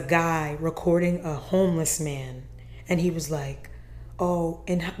was a guy recording a homeless man, and he was like, "Oh,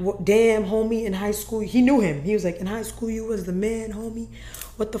 and damn, homie, in high school, he knew him. He was like, in high school, you was the man, homie.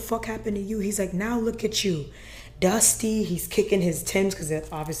 What the fuck happened to you?" He's like, "Now look at you, dusty." He's kicking his Timbs because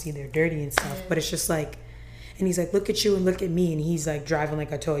obviously they're dirty and stuff. But it's just like, and he's like, "Look at you and look at me," and he's like driving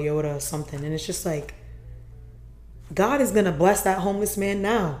like a Toyota or something, and it's just like, God is gonna bless that homeless man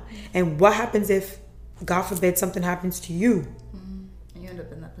now. And what happens if, God forbid, something happens to you? You end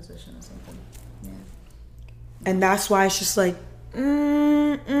up in that position or something. Yeah. And that's why it's just like,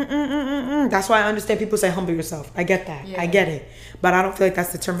 That's why I understand people say humble yourself. I get that. Yeah. I get it. But I don't feel like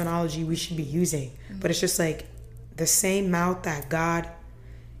that's the terminology we should be using. But it's just like the same mouth that God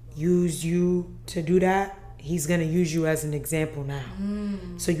used you to do that, He's going to use you as an example now.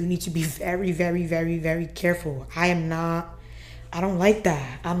 So you need to be very, very, very, very careful. I don't like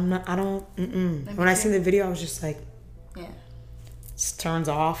that. When I seen the video, I was just like, it turns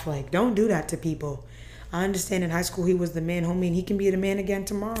off. Like, don't do that to people. I understand in high school he was the man, homie, and he can be the man again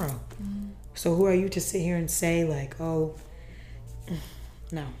tomorrow. So who are you to sit here and say like, oh,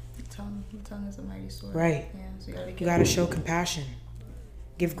 no. The tongue is a mighty sword. Right. Yeah, so you gotta show compassion.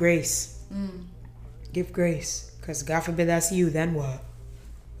 Give grace. Give grace. Because God forbid that's you, then what?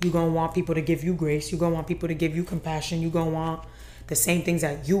 You gonna want people to give you grace. You gonna want people to give you compassion. You gonna want the same things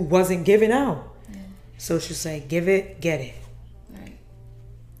that you wasn't giving out. So it's just like, give it, get it. Right.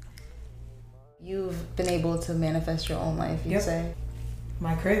 You've been able to manifest your own life, you say?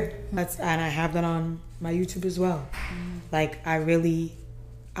 My crib. And I have that on my YouTube as well. Like, I've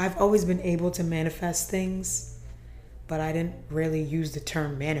always been able to manifest things, but I didn't really use the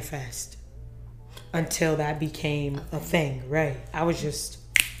term manifest until that became a thing, right? I was just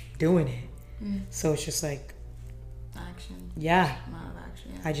doing it. So it's just like action. Yeah. A lot of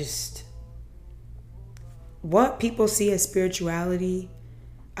action. Yeah. What people see as spirituality,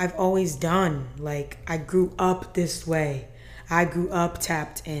 I've always done. Like, I grew up this way. I grew up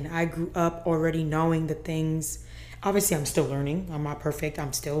tapped in. I grew up already knowing the things. Obviously, I'm still learning. I'm not perfect.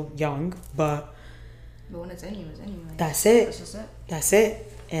 I'm still young, but when it's in you, it's in you. Like, that's it. That's just it. That's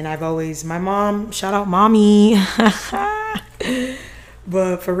it. And I've always, my mom, shout out mommy.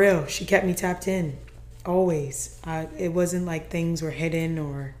 But for real, she kept me tapped in. Always. It wasn't like things were hidden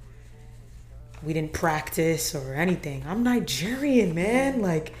or we didn't practice or anything. I'm Nigerian, man.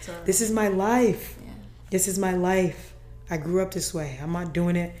 Like, this is my life. Yeah. This is my life. I grew up this way. I'm not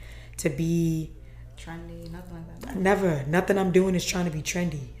doing it to be trendy, nothing like that. Never. Nothing I'm doing is trying to be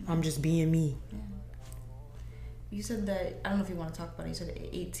trendy. I'm just being me. Yeah. You said that, I don't know if you want to talk about it. You said at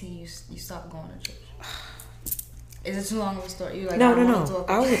 18 you stopped going to church. Is it too long of a story? You like, no.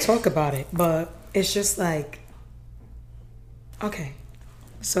 I will talk about it, but it's just like, okay.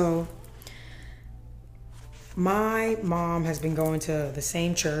 So my mom has been going to the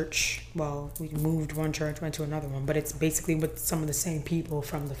same church. Well, we moved one church, went to another one, but it's basically with some of the same people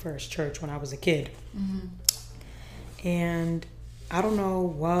from the first church when I was a kid. Mm-hmm. And I don't know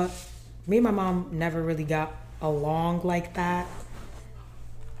what, me and my mom never really got along like that.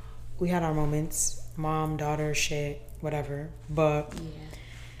 We had our moments, mom, daughter, shit, whatever. But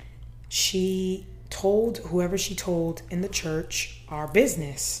she told whoever she told in the church our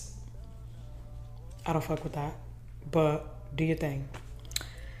business. I don't fuck with that, but do your thing.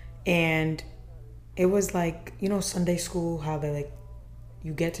 And it was like, you know, Sunday school, how they like,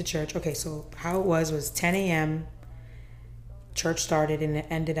 you get to church. Okay, so how it was 10 a.m. Church started and it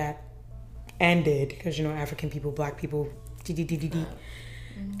ended, because, you know, African people, black people,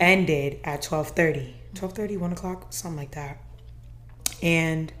 ended at 12:30. 12:30, 1 o'clock, something like that.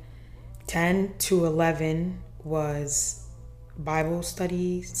 And 10 to 11 was Bible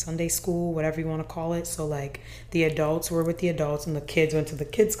study, Sunday school, whatever you want to call it. So like the adults were with the adults and the kids went to the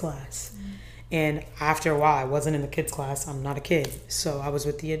kids class. And after a while, I wasn't in the kids class. I'm not a kid. So I was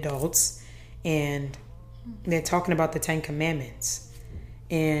with the adults and they're talking about the 10 Commandments.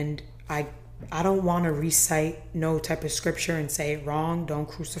 And I don't want to recite no type of scripture and say it wrong. Don't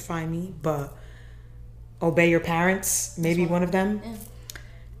crucify me, but obey your parents, maybe one of them. Yeah.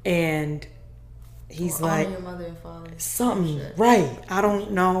 And he's like, honor your mother and father. Something, right. I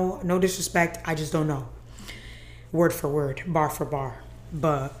don't know. No disrespect. I just don't know. Word for word, bar for bar.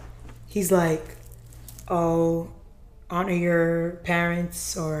 But he's like, oh, honor your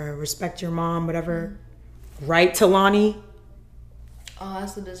parents or respect your mom, whatever. Right, Tolani? Oh,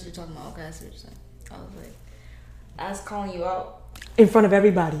 that's the business you're talking about. Okay, I see what you're saying. I was like, I was calling you out. In front of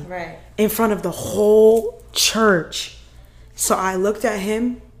everybody. Right. In front of the whole church. So I looked at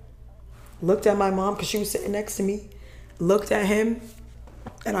him, looked at my mom, because she was sitting next to me, looked at him,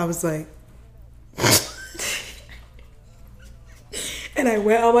 and I was like, and I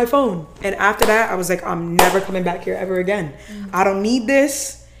went on my phone. And after that, I was like, I'm never coming back here ever again. I don't need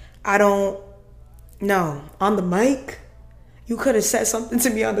this. No. On the mic, you could have said something to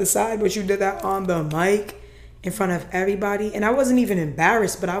me on the side, but you did that on the mic in front of everybody. And I wasn't even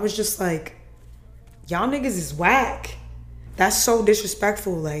embarrassed, but I was just like, y'all niggas is whack. That's so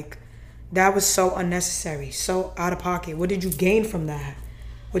disrespectful. Like, that was so unnecessary, so out of pocket. What did you gain from that?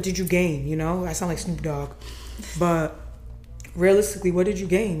 What did you gain, you know? I sound like Snoop Dogg. But realistically, what did you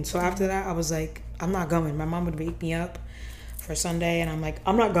gain? So after that, I was like, I'm not going. My mom would wake me up for Sunday, and I'm like,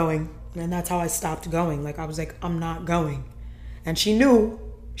 I'm not going. And that's how I stopped going. Like, I was like, I'm not going. And she knew.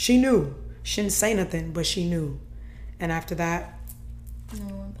 She didn't say nothing, but she knew. And after that,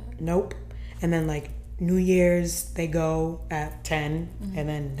 nope. And then, like, New Year's, they go at 10, and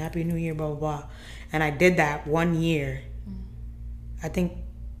then Happy New Year, blah, blah, blah. And I did that 1 year. I think,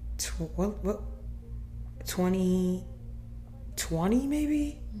 2020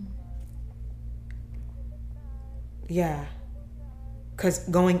 maybe? Yeah. Because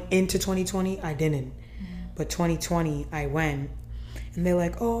going into 2020, I didn't. But 2020, I went. And they're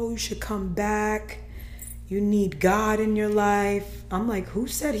like, oh, you should come back. You need God in your life. I'm like, who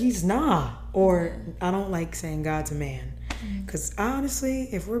said he's not? Or I don't like saying God's a man. Because honestly,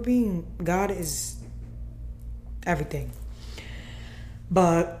 if we're being, God is everything.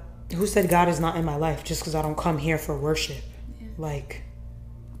 But who said God is not in my life just because I don't come here for worship? Yeah. Like,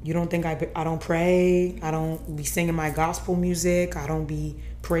 you don't think I don't pray? I don't be singing my gospel music? I don't be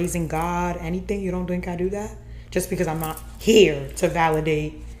praising God? Anything? You don't think I do that? Just because I'm not here to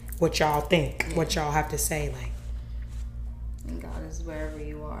validate what y'all think, what y'all have to say, like. And God is wherever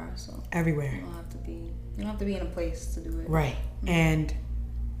you are, so everywhere. You don't have to be in a place to do it. Right. Mm-hmm. And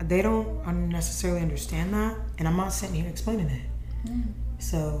they don't necessarily understand that, and I'm not sitting here explaining it. Mm-hmm.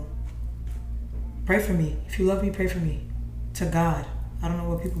 So pray for me. If you love me, pray for me. To God. I don't know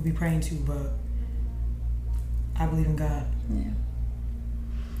what people be praying to, but I believe in God. Yeah.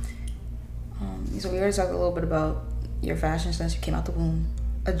 So we already talked a little bit about your fashion since you came out the womb.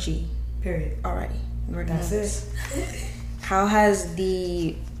 A G. Period. Alrighty. That's it. How has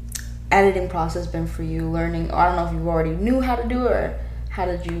the editing process been for you? Learning, or I don't know if you already knew how to do it, or how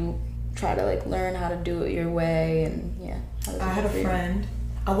did you try to like learn how to do it your way? And yeah, I had a friend.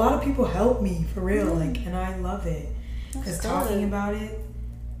 A lot of people helped me for real, like, and I love it. Because talking about it,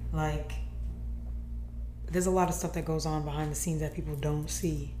 like, there's a lot of stuff that goes on behind the scenes that people don't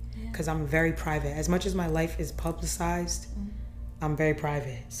see. Because I'm very private. As much as my life is publicized, I'm very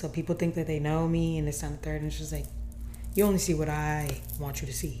private. So people think that they know me and this and the third, and it's just like, you only see what I want you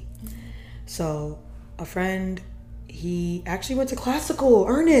to see. So a friend, he actually went to classical,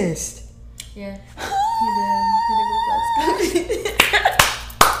 Ernest. Yeah, he did.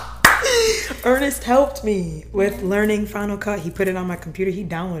 Ernest helped me with learning Final Cut. He put it on my computer. He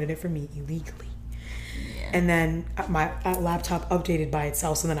downloaded it for me illegally. And then my laptop updated by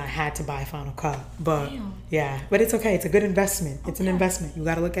itself, so then I had to buy Final Cut. But but it's okay. It's a good investment. It's an investment. You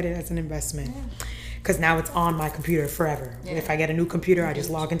got to look at it as an investment. Because now it's on my computer forever. If I get a new computer, I just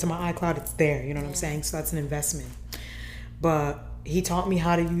log into my iCloud. It's there. You know what I'm saying? So that's an investment. But he taught me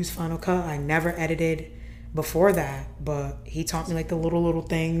how to use Final Cut. I never edited before that, but he taught me like the little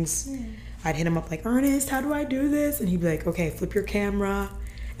things. I'd hit him up like, Ernest, how do I do this? And he'd be like, okay, flip your camera.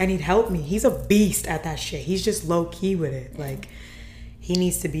 And he'd help me. He's a beast at that shit. He's just low key with it. Like, he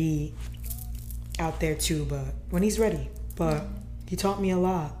needs to be out there too, but when he's ready. But he taught me a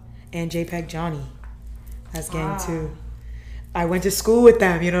lot. And JPEG Johnny, that's gang too. I went to school with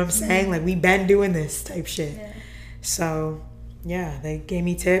them, you know what I'm saying? Like, we been doing this type shit. So, yeah, they gave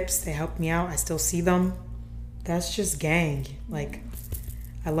me tips. They helped me out. I still see them. That's just gang. Like,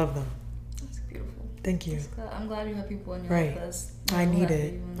 I love them. That's beautiful. Thank you. I'm glad you have people in your life that's I need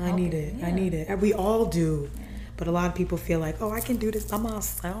it. I need it. I need it. We all do. But a lot of people feel like, oh, I can do this by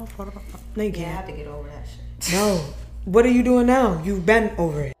myself. No, you can't. I have to get over that shit. No. What are you doing now? You've been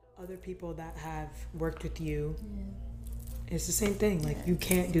over it. Other people that have worked with you, it's the same thing. Like, you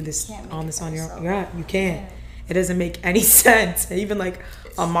can't do this on your own. Yeah, you can't. It doesn't make any sense. Even like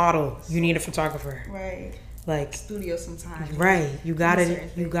a model, you need a photographer. Right. Like studio sometimes. Right. You gotta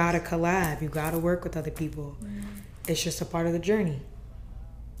collab. You gotta work with other people. It's just a part of the journey.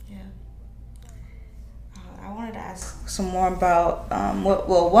 Yeah. I wanted to ask some more about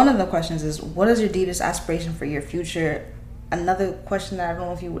one of the questions is, what is your deepest aspiration for your future? Another question that I don't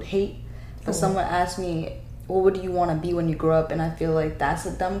know if you would hate, but someone asked me, what would you want to be when you grow up? And I feel like that's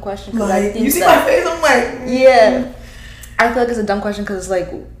a dumb question. Like, I think you see my face? I'm like, yeah. I feel like it's a dumb question because it's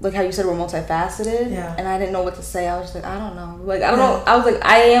like how you said we're multifaceted. Yeah. And I didn't know what to say. I was just like, I don't know. Like, I don't know. I was like,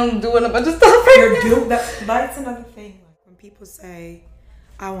 I am doing a bunch of stuff right now. That's another thing. Like, when people say,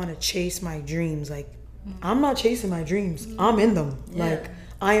 I want to chase my dreams, like, I'm not chasing my dreams. I'm in them. Like,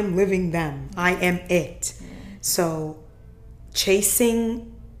 I am living them. I am it. So,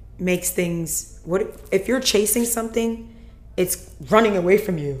 chasing makes things... if you're chasing something, it's running away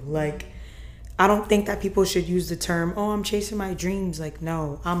from you. Like, I don't think that people should use the term, oh, I'm chasing my dreams. Like,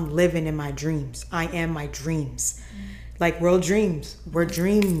 no, I'm living in my dreams. I am my dreams. Like, world dreams. We're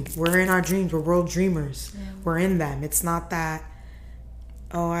in our dreams. We're world dreamers. We're in them. It's not that,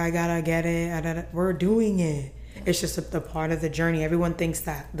 oh, I gotta get it. We're doing it. It's just a part of the journey. Everyone thinks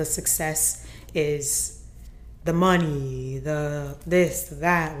that the success is the money, the this, the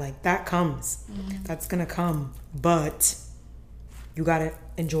that. Like, that comes. That's gonna come. But you gotta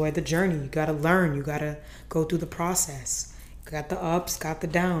enjoy the journey. You gotta learn. You gotta go through the process. Got the ups, got the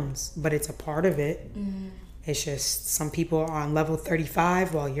downs, but it's a part of it. It's just some people are on level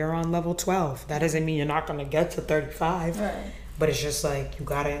 35 while you're on level 12. That doesn't mean you're not gonna get to 35. Right. But it's just like, you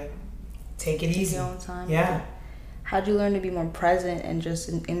gotta take it easy. Your own time. Yeah. How'd you learn to be more present and just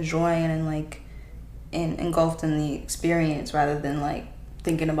enjoying and like engulfed in the experience rather than like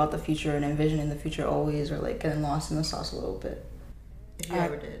thinking about the future and envisioning the future always, or like getting lost in the sauce a little bit? If you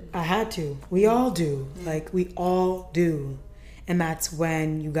ever did. I had to. We all do. Like, we all do. And that's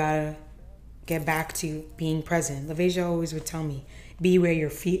when you gotta get back to being present. LaVesia always would tell me, be where your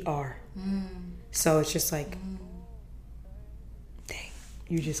feet are. So it's just like, dang,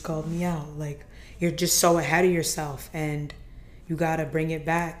 you just called me out. Like, you're just so ahead of yourself, and you gotta bring it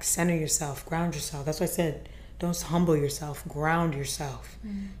back, center yourself, ground yourself. That's why I said, don't humble yourself, ground yourself.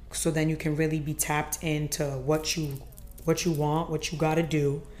 So then you can really be tapped into what you want, what you gotta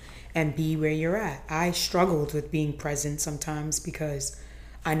do, and be where you're at. I struggled with being present sometimes because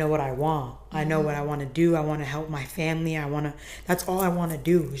I know what I want. I know what I want to do. I want to help my family. That's all I want to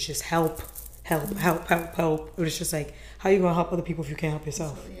do is just help. But it's just like, how you going to help other people if you can't help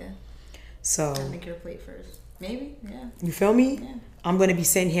yourself? Yeah. So. Make your plate first. Maybe, yeah. You feel me? Yeah. I'm going to be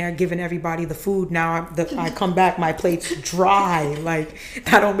sitting here giving everybody the food. Now I come back, my plate's dry. Like,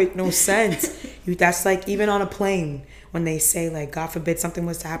 that don't make no sense. That's like, even on a plane, when they say, like, God forbid something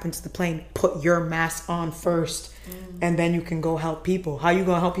was to happen to the plane, put your mask on first, and then you can go help people. How you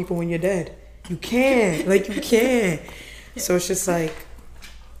going to help people when you're dead? You can't. Like, you can't. So it's just like,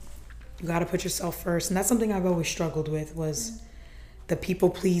 you got to put yourself first. And that's something I've always struggled with, was the people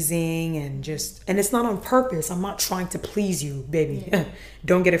pleasing, and it's not on purpose. I'm not trying to please you, baby. Yeah.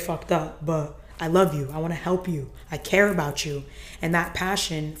 Don't get it fucked up. But I love you. I want to help you. I care about you. And that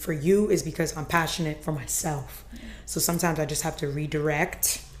passion for you is because I'm passionate for myself. So sometimes I just have to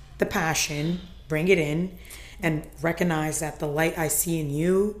redirect the passion, bring it in, and recognize that the light I see in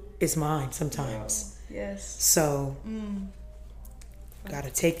you is mine sometimes. Wow. Yes. So got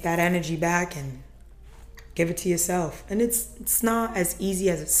to take that energy back and give it to yourself. And it's not as easy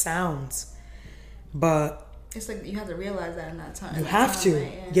as it sounds, but it's like you have to realize that in that time. You have to.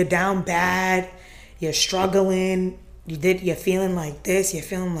 Right? Yeah. You're down bad. You're struggling. You're feeling like this. You're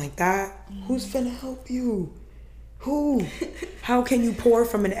feeling like that. Who's finna help you? Who? How can you pour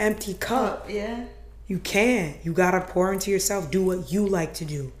from an empty cup? Yeah. You can't. You gotta pour into yourself. Do what you like to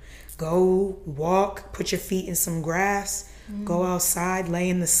do. Go walk. Put your feet in some grass. Go outside, lay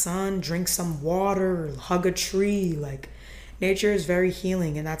in the sun, drink some water, hug a tree. Like, nature is very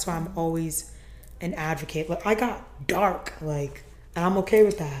healing, and that's why I'm always an advocate. Like, I got dark, like, and I'm okay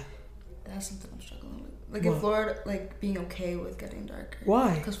with that. That's something I'm struggling with. Like, in Florida, like, being okay with getting darker.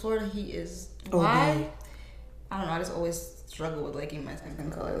 Why? Because Florida heat is... Why? I don't know, I just always struggle with liking my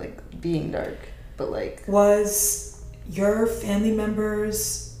skin color, like, being dark. But, like... Was your family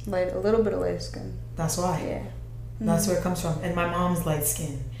members... Like, a little bit of light skin. That's why. Yeah. That's where it comes from. And my mom's light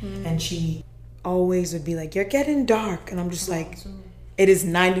skin. And she always would be like, you're getting dark. And I'm just like, it is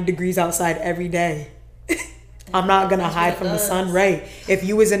 90 degrees outside every day. I'm not going to hide from the sun. Right. If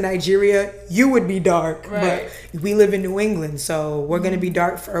you was in Nigeria, you would be dark. Right. But we live in New England. So we're going to be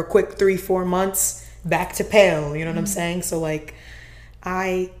dark for a quick 3-4 months, back to pale. You know what I'm saying? So, like,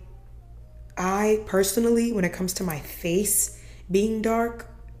 I personally, when it comes to my face being dark,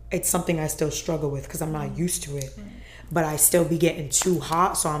 it's something I still struggle with because I'm not used to it. But I still be getting too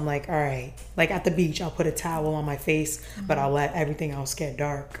hot. So I'm like, all right. Like, at the beach, I'll put a towel on my face, but I'll let everything else get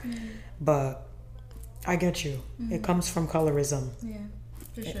dark. But I get you. It comes from colorism. Yeah,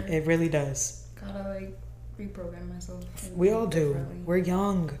 for sure. It really does. Gotta, like, reprogram myself. We all do. We're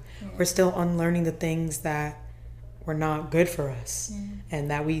young. Yeah. We're still unlearning the things that were not good for us.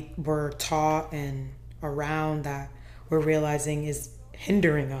 And that we were taught and around that we're realizing is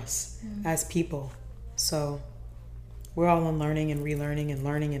hindering us as people. So we're all unlearning and relearning and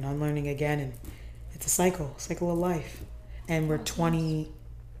learning and unlearning again, and it's a cycle of life. And we're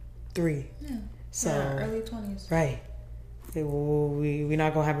 23. So early 20s. Right. We're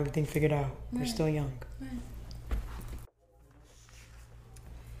not gonna have everything figured out. We're still young.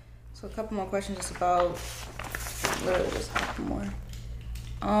 So a couple more questions, just about literally just a couple more.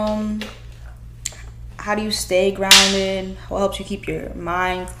 How do you stay grounded? What helps you keep your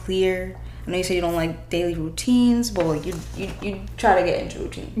mind clear? I know you say you don't like daily routines, but like you try to get into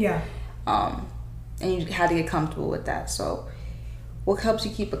routine. Yeah. And you had to get comfortable with that. So, what helps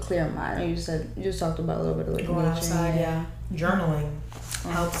you keep a clear mind? I know you just talked about a little bit of like going outside. Yeah. Journaling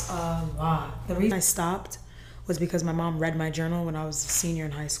helps a lot. The reason I stopped was because my mom read my journal when I was a senior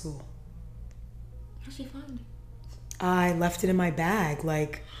in high school. How'd she find it? I left it in my bag.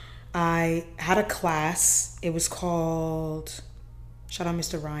 Like, I had a class. It was called, shout out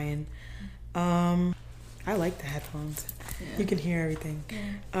Mr. Ryan. I like the headphones. Yeah. You can hear everything.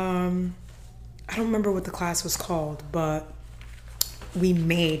 Yeah. I don't remember what the class was called, but we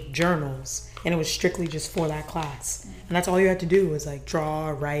made journals, and it was strictly just for that class. And that's all you had to do was like draw,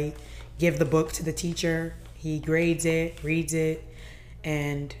 write, give the book to the teacher. He grades it, reads it,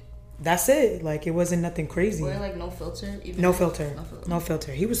 and that's it. Like, it wasn't nothing crazy. Were like no filter? No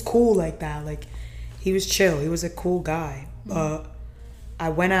filter. He was cool like that. Like, he was chill. He was a cool guy. But I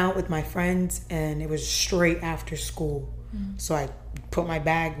went out with my friends, and it was straight after school. So I put my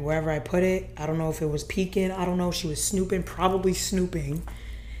bag wherever I put it. I don't know if it was peeking. I don't know if she was snooping. Probably snooping.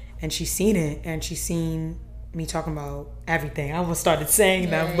 And she seen it, and she seen me talking about everything. I almost started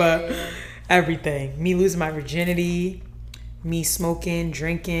saying that, but everything. Me losing my virginity, me smoking,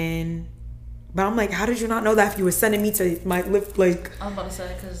 drinking. But I'm like, how did you not know that if you were sending me to my lip, like... I was about to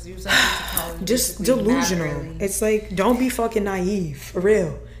say, because you sent me to college. Just delusional. It's like, don't be fucking naive, for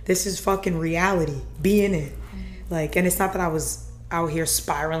real. This is fucking reality. Be in it. Like, and it's not that I was out here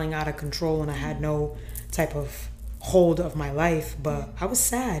spiraling out of control and I had no type of hold of my life, but I was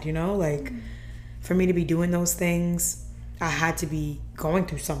sad, you know? Like, for me to be doing those things, I had to be going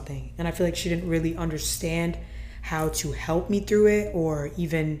through something. And I feel like she didn't really understand how to help me through it, or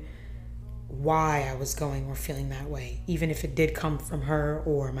even why I was going or feeling that way, even if it did come from her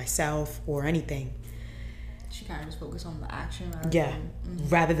or myself or anything. She kind of just focused on the action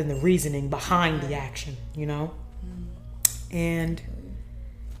rather than the reasoning behind the action, you know? And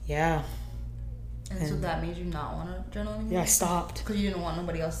yeah. And so that made you not want to journal anymore? Yeah, I stopped. Because you didn't want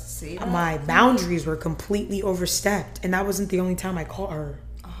nobody else to see that? My boundaries were completely overstepped. And that wasn't the only time I caught her.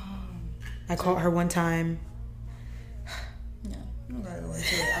 I caught her one time. Yeah, you don't gotta go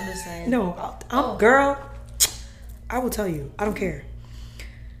into it. I'm just saying. No, girl, I will tell you. I don't care.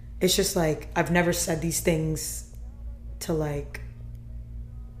 It's just like, I've never said these things to like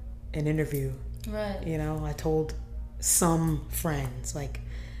an interview. Right. You know, I told some friends, like,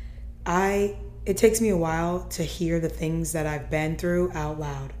 it takes me a while to hear the things that I've been through out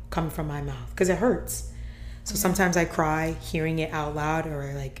loud come from my mouth, because it hurts. So sometimes I cry hearing it out loud,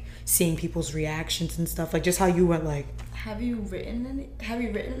 or like seeing people's reactions and stuff, like just how you went like. Have you written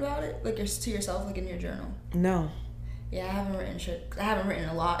about it, like to yourself, like in your journal? No. Yeah, I haven't written shit. I haven't written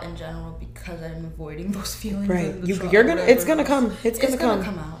a lot in general because I'm avoiding those feelings. Right, it's gonna come. It's gonna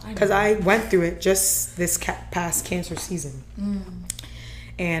come out. Because I went through it just this past cancer season,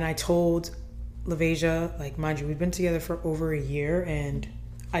 and I told LaVasia, like, mind you, we've been together for over a year, and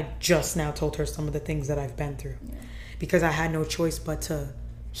I just now told her some of the things that I've been through, because I had no choice but to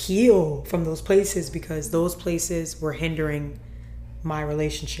heal from those places, because those places were hindering my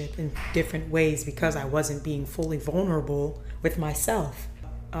relationship in different ways, because I wasn't being fully vulnerable with myself.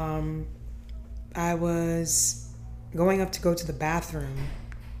 I was going up to go to the bathroom,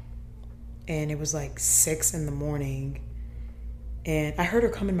 and it was like 6 a.m, and I heard her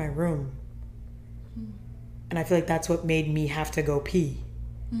come in my room. And I feel like that's what made me have to go pee,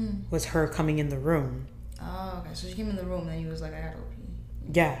 was her coming in the room. Oh, okay. So she came in the room, and then you was like, I gotta go pee.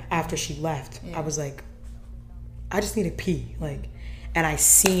 Yeah, after she left, I was like, I just need to pee. Like, and I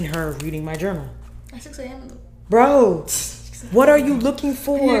seen her reading my journal. At 6 a.m. Bro, what are you looking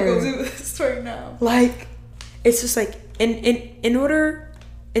for? I can't go do this right now. Like, it's just like,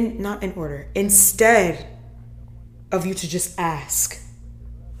 instead of you to just ask,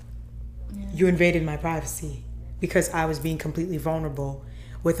 you invaded my privacy, because I was being completely vulnerable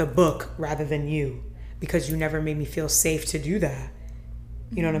with a book rather than you, because you never made me feel safe to do that.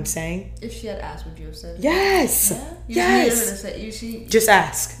 You know what I'm saying? If she had asked, would you have said it? Yes. Yeah? Just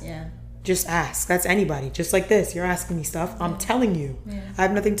ask. Yeah. Just ask. That's anybody. Just like this. You're asking me stuff. I'm telling you. Yeah. I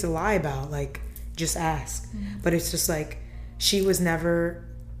have nothing to lie about. Like, just ask. But it's just like, she was never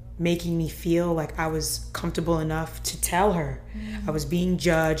making me feel like I was comfortable enough to tell her. I was being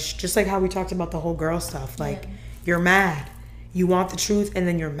judged, just like how we talked about the whole girl stuff. Like, you're mad. You want the truth, and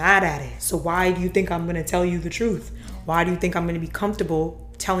then you're mad at it. So why do you think I'm going to tell you the truth? Why do you think I'm going to be comfortable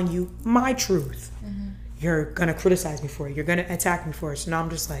telling you my truth? You're going to criticize me for it. You're going to attack me for it. So now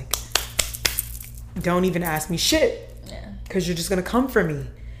I'm just like, don't even ask me shit. Because you're just going to come for me.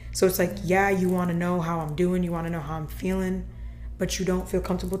 So it's like, yeah, you want to know how I'm doing. You want to know how I'm feeling. But you don't feel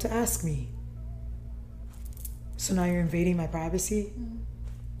comfortable to ask me. So now you're invading my privacy?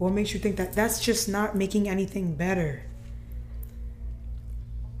 What makes you think that? That's just not making anything better.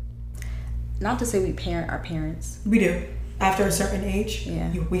 Not to say we parent our parents. We do. After a certain age,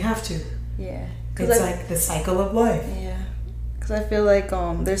 we have to. Yeah. It's like the cycle of life. Yeah. Because I feel like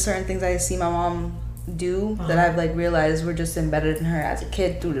there's certain things I see my mom do that I've like realized were just embedded in her as a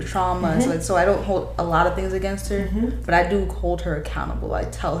kid through the trauma. So I don't hold a lot of things against her, but I do hold her accountable. I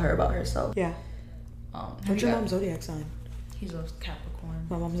tell her about herself. Yeah. What's your mom's zodiac sign? He's a Capricorn.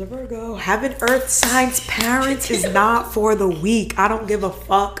 My mom's a Virgo. Having earth signs parents is not for the weak. I don't give a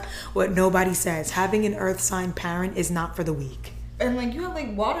fuck what nobody says. Having an earth sign parent is not for the weak. And like you have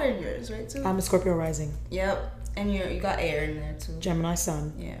like water in yours, right? Too. I'm a Scorpio rising. Yep. And you got air in there too. Gemini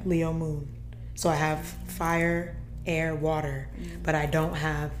sun. Yeah. Leo moon. So I have fire, air, water, but I don't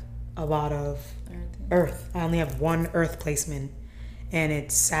have a lot of earth. I only have one earth placement, and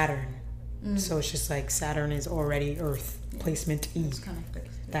it's Saturn. So it's just like Saturn is already earth placement E. It's kind of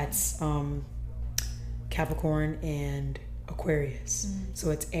fixed. That's Capricorn and Aquarius. So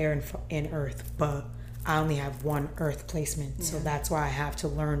it's air and earth, but I only have one earth placement. So that's why I have to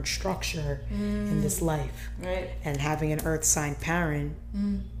learn structure in this life. Right. And having an earth sign parent,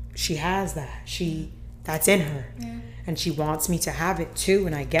 she has that. That's in her. Yeah. And she wants me to have it too,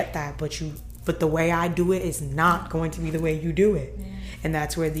 and I get that, but the way I do it is not going to be the way you do it. Yeah. And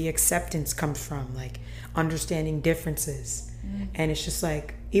that's where the acceptance comes from, like understanding differences. And it's just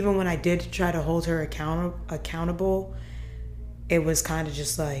like, even when I did try to hold her accountable, it was kind of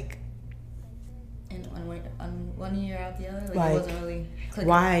just like, And on one ear out the other? Like, it wasn't really clicking.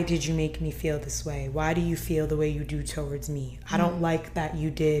 Why did you make me feel this way? Why do you feel the way you do towards me? I don't like that you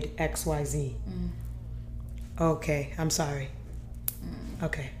did XYZ. Okay, I'm sorry.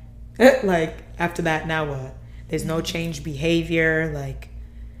 Okay. Like, after that, now what? There's no change behavior. Like,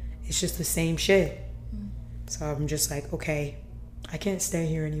 it's just the same shit. So I'm just like, okay, I can't stay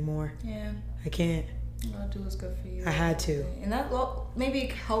here anymore. Yeah. I can't. You gotta do what's good for you. I had to. And that, well, maybe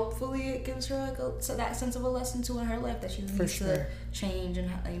hopefully it gives her like that sense of a lesson too in her life, that she needs to change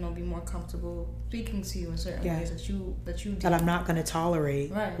and, you know, be more comfortable speaking to you in certain ways that you do. That I'm not gonna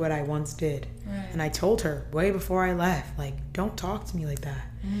tolerate what I once did. Right. And I told her way before I left, like, don't talk to me like that.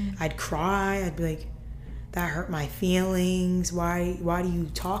 I'd cry. I'd be like, that hurt my feelings. Why do you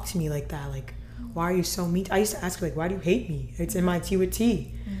talk to me like that? Like, why are you so mean? I used to ask her, like, why do you hate me? It's in my tea with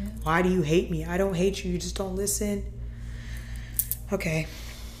tea. Why do you hate me? I don't hate you. You just don't listen. Okay.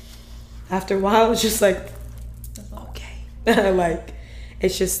 After a while, it's just like, okay. Like,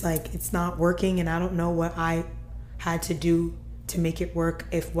 it's just like, it's not working, and I don't know what I had to do to make it work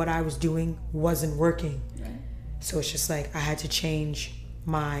if what I was doing wasn't working. Right. So it's just like, I had to change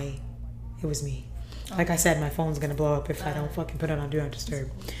it was me. Like I said, my phone's gonna blow up if I don't fucking put it on Do Not Disturb.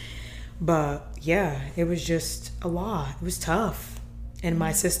 But yeah, it was just a lot. It was tough. And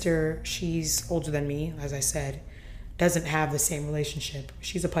my sister, she's older than me, as I said, doesn't have the same relationship.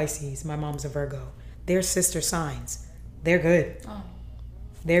 She's a Pisces. My mom's a Virgo. They're sister signs. They're good. Oh.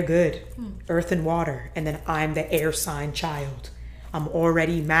 They're good. Earth and water. And then I'm the air sign child. I'm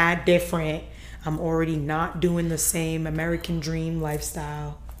already mad different. I'm already not doing the same American dream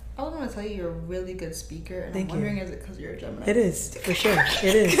lifestyle. I was going to tell you you're a really good speaker, and I'm wondering, is it because you're a Gemini? It is, for sure.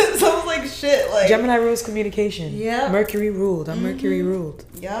 It is. Because I was like, shit. Like, Gemini rules communication. Yeah. Mercury ruled. I'm Mercury ruled.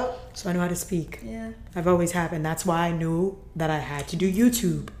 Yep. So I know how to speak. Yeah. I've always have, and that's why I knew that I had to do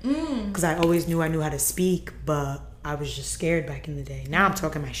YouTube. Because I always knew I knew how to speak, but I was just scared back in the day. Now I'm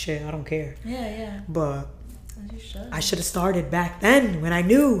talking my shit. I don't care. Yeah. But I should have started back then when I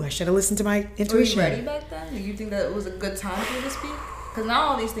knew. I should have listened to my intuition. Were you ready back then? Do you think that it was a good time for you to speak? Because now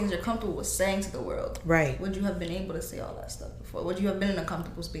all these things you're comfortable with saying to the world. Right. Would you have been able to say all that stuff before? Would you have been in a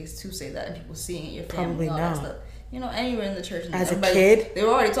comfortable space to say that and people seeing it, your family, all that stuff? You know, anywhere in the church. And as a kid, they were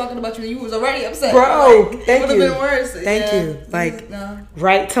already talking about you and you was already upset. Bro, like, thank you. It would have been worse. Thank you. Like,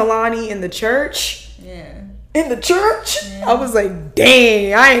 right, Tolani in the church? Yeah. In the church? Yeah. I was like,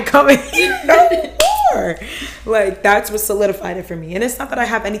 dang, I ain't coming here no more. Like, that's what solidified it for me. And it's not that I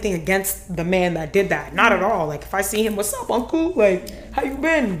have anything against the man that did that. Not at all. Like, if I see him, what's up, uncle? Like, how you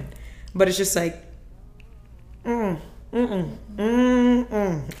been? But it's just like,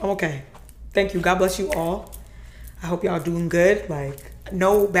 okay. Thank you. God bless you all. I hope y'all doing good. Like,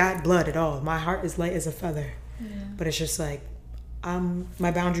 no bad blood at all. My heart is light as a feather. Yeah. But it's just like,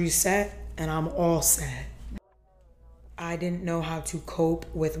 my boundaries set and I'm all set. I didn't know how to cope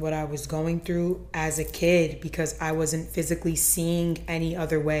with what I was going through as a kid because I wasn't physically seeing any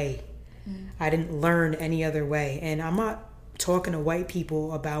other way. I didn't learn any other way. And I'm not talking to white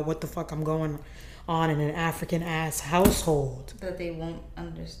people about what the fuck I'm going on in an African ass household. That they won't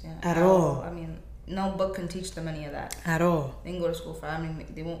understand. At all. I mean, no book can teach them any of that. At all. They can go to school for it. I mean,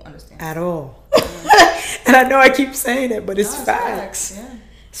 they won't understand. At all. And I know I keep saying it, but it's facts. Yeah.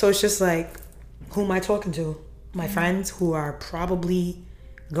 So it's just like, who am I talking to? My friends who are probably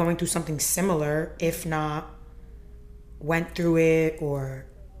going through something similar, if not went through it, or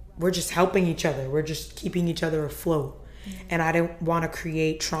we're just helping each other. We're just keeping each other afloat. And I didn't want to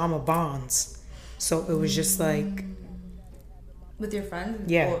create trauma bonds. So it was just like... With your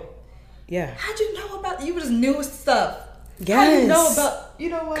friends? Yeah. Yeah. How'd you know about... You just knew stuff. Yes. How do you know about...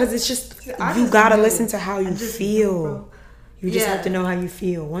 You know what? Because it's just... You got to listen to how you feel. You just have to know how you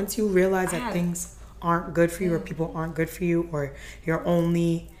feel. Once you realize that things aren't good for you or people aren't good for you or you're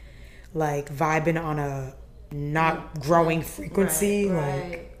only like vibing on a not growing frequency,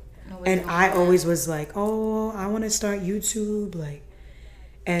 and I always was like, oh, I want to start YouTube, like,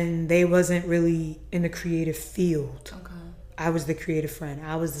 and they wasn't really in the creative field. I was the creative friend.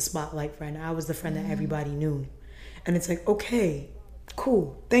 I was the spotlight friend. I was the friend that everybody knew. And it's like, okay,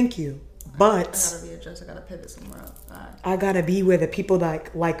 cool, thank you. But I gotta readjust. I gotta pivot somewhere else. I gotta be where the people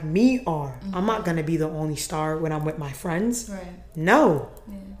that like me are. I'm not gonna be the only star when I'm with my friends. Right. No.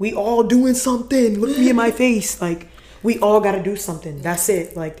 Yeah. We all doing something. Look me in my face. Like, we all gotta do something. That's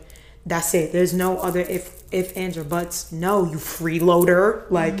it. Like, that's it. There's no other if, ands, or buts. No, you freeloader.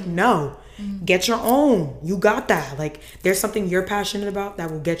 Like, no. Get your own. You got that. Like, there's something you're passionate about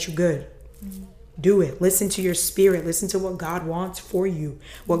that will get you good. Do it. Listen to your spirit. Listen to what God wants for you.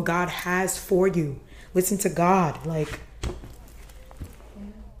 What God has for you. Listen to God. Like,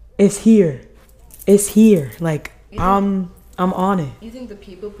 it's here. it's here. Like, I'm on it. You think the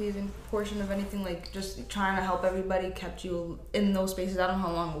people pleasing portion of anything, like just trying to help everybody, kept you in those spaces? I don't know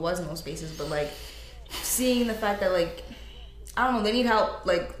how long it was in those spaces, but like seeing the fact that like, I don't know, they need help.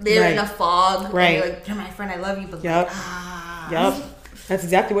 Like they're in a fog. Right. And you're like, you're my friend, I love you, but Yep. like, Yep. That's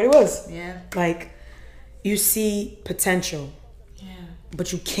exactly what it was. Yeah. Like, you see potential. Yeah.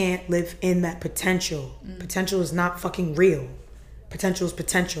 But you can't live in that potential. Potential is not fucking real. Potential is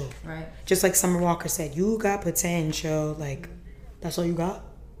potential. Right. Just like Summer Walker said, you got potential. Like, that's all you got?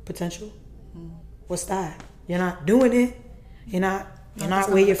 Potential? What's that? You're not doing it. You're not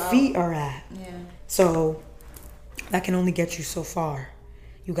where your feet are at. Yeah. So that can only get you so far.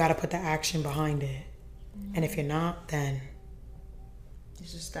 You got to put the action behind it. And if you're not, then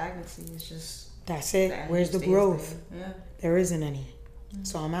it's just stagnancy. It's just that's it. Where's the growth? Yeah. There isn't any.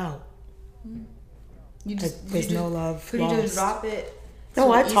 So I'm out. There's no love. Could you just drop it? No,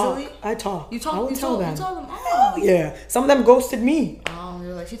 so I easily? talk. I talk. You talk. I would tell them. You told them. Oh yeah. Some of them ghosted me. Oh,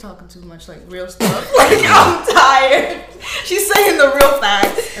 you're like, she's talking too much, like real stuff. Like, I'm tired. She's saying the real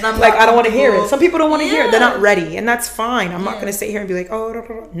facts, and I'm like, I don't want to hear it. Some people don't want to hear it. They're not Yeah. ready, and that's fine. I'm not gonna sit here and be like,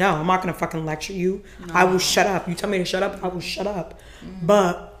 oh no. I'm not gonna fucking lecture you. No. I will shut up. You tell me to shut up, I will shut up.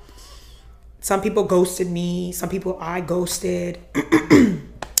 But some people ghosted me. Some people I ghosted,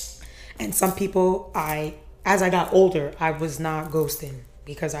 and some people as I got older, I was not ghosting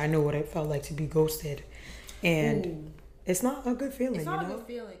because I knew what it felt like to be ghosted, and it's not a good feeling. It's not a good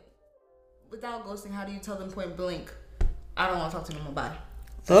feeling. Without ghosting, how do you tell them point blank, I don't want to talk to them, bye?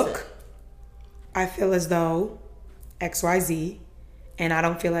 Look, I feel as though XYZ, and I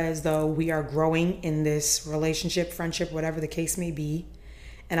don't feel as though we are growing in this relationship, friendship, whatever the case may be,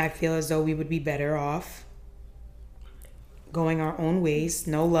 and I feel as though we would be better off going our own ways.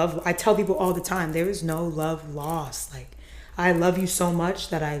 No love. I tell people all the time, there is no love lost. Like, I love you so much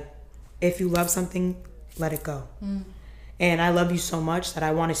that if you love something, let it go. And I love you so much that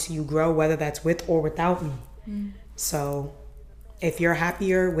I want to see you grow, whether that's with or without me. So if you're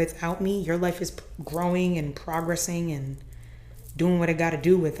happier without me, your life is growing and progressing and doing what it got to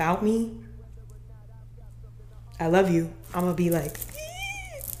do without me, I love you. I'm going to be like,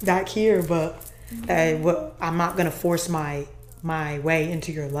 back here, but I'm not going to force my way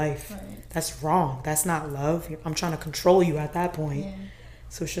into your life. Right. That's wrong. That's not love. I'm trying to control you at that point. Yeah.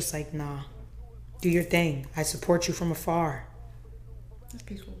 So it's just like, nah, do your thing. I support you from afar. That's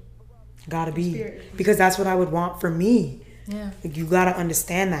peaceful. Gotta be. Because that's what I would want for me. Yeah. Like, you gotta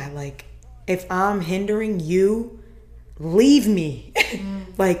understand that. Like, if I'm hindering you, leave me.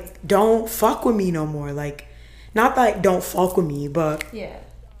 Like, don't fuck with me no more. Like, not like don't fuck with me, but Yeah.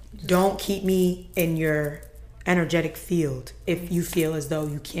 don't keep me in your energetic field if you feel as though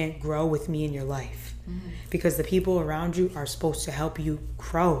you can't grow with me in your life. Because the people around you are supposed to help you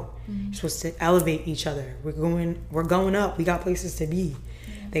grow. You're supposed to elevate each other. We're going up. We got places to be.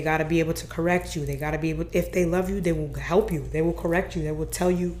 They got to be able to correct you. They got to be able, if they love you, they will help you. They will correct you. They will tell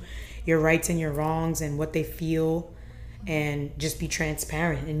you your rights and your wrongs and what they feel, and just be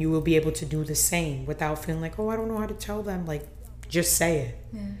transparent. And you will be able to do the same without feeling like, oh, I don't know how to tell them. Like, just say it.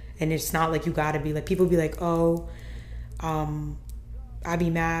 Yeah. And it's not like you got to be like, people be like, oh, I'd be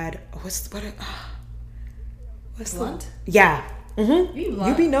mad. What's Blunt? Yeah.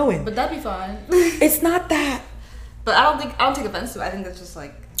 You be knowing. But that'd be fine. It's not that. But I don't take offense to it. I think that's just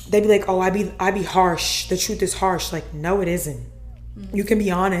like, They be like, oh, I be harsh. The truth is harsh. Like, no, it isn't. You can be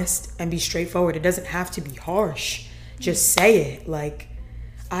honest and be straightforward. It doesn't have to be harsh. Just say it. Like,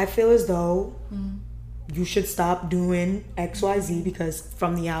 I feel as though you should stop doing XYZ because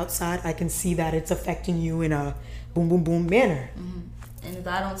from the outside, I can see that it's affecting you in a boom, boom, boom manner. and if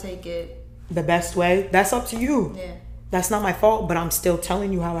I don't take it, The best way, that's up to you. yeah. That's not my fault, but I'm still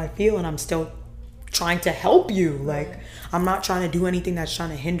telling you how I feel, and I'm still trying to help you. Like, I'm not trying to do anything that's trying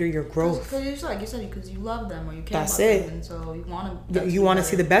to hinder your growth. Because like you said, because you love them or you care That's about it. them, and so you want to. You want to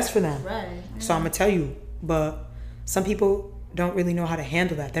see the best for them. Right. So I'm going to tell you. But some people don't really know how to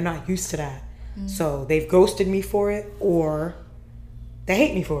handle that. They're not used to that. So they've ghosted me for it, or they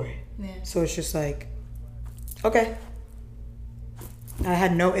hate me for it. Yeah. So it's just like, okay. I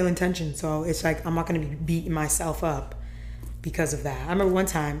had no ill intention. So it's like, I'm not going to be beating myself up because of that. I remember one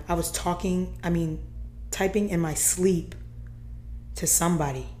time I was typing in my sleep to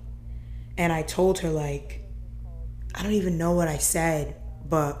somebody. And I told her, like, I don't even know what I said,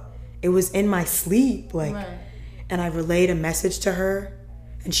 but it was in my sleep. Like, Right. and I relayed a message to her,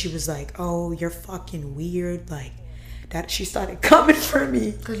 and she was like, oh, you're fucking weird. Like, that she started coming for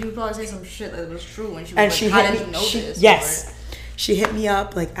me. Because you would probably say some shit that was true, and she was And like, she how hit did me. you know this? Yes. Or, She hit me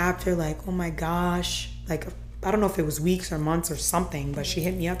up, like, after, like, oh my gosh. Like, I don't know if it was weeks or months or something, but she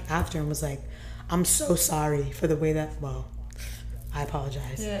hit me up after and was like, I'm so sorry for the way that, well, I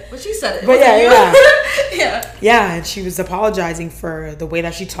apologize. Yeah, but she said it. But Yeah. Yeah, and she was apologizing for the way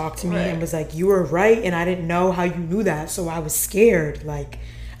that she talked to me and was like, you were right, and I didn't know how you knew that, so I was scared. Like,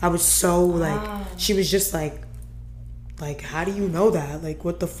 I was so, like, she was just like, how do you know that? Like,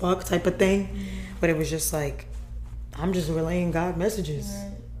 what the fuck type of thing? But it was just like, I'm just relaying God messages.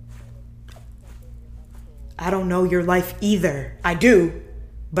 Right. I don't know your life either. I do,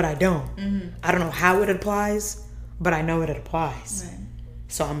 but I don't. I don't know how it applies, but I know it applies. Right.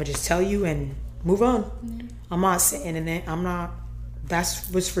 So I'm going to just tell you and move on. I'm not sitting in it. That's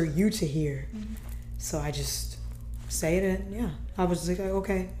what's for you to hear. So I just say it and yeah. I was like,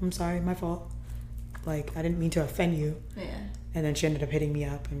 okay, I'm sorry, my fault. Like, I didn't mean to offend you. Yeah. And then she ended up hitting me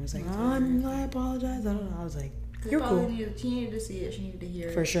up and was like, I apologize. I don't know. I was like, you're cool. She needed to see it. She needed to hear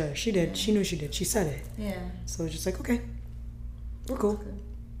it. For sure. She did. Yeah. She knew she did. She said it. Yeah. So it was just like, okay, we're cool.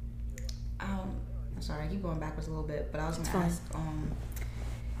 I'm sorry, I keep going backwards a little bit, but I was going to ask,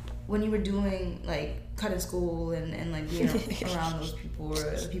 when you were doing, like, cutting school and like, being around those people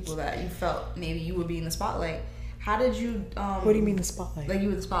or the people that you felt maybe you would be in the spotlight, how did you... what do you mean the spotlight? Like, you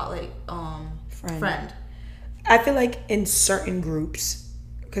were the spotlight friend. I feel like in certain groups,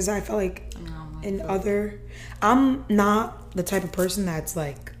 because I feel like I'm not the type of person that's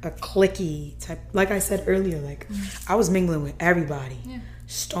like a cliquey type. Like I said earlier, like I was mingling with everybody. Yeah.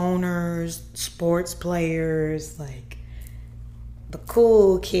 Stoners, sports players, like the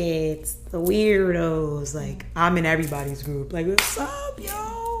cool kids, the weirdos. Like I'm in everybody's group. Like, what's up,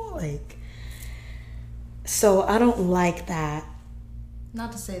 yo? Like, so I don't like that.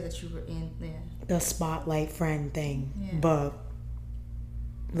 Not to say that you were in there. The spotlight friend thing. Yeah. But,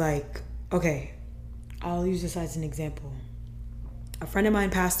 like, okay, I'll use this as an example. A friend of mine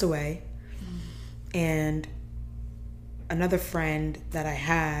passed away, and another friend that I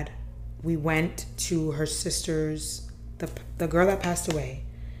had, we went to her sister's, the girl that passed away,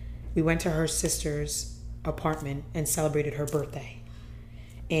 we went to her sister's apartment and celebrated her birthday.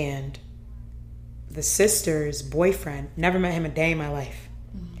 And the sister's boyfriend, never met him a day in my life.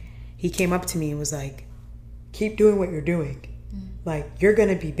 He came up to me and was like, keep doing what you're doing. Like, you're going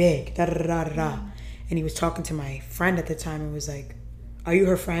to be big. Da, da, da, da, da. And he was talking to my friend at the time and was like, are you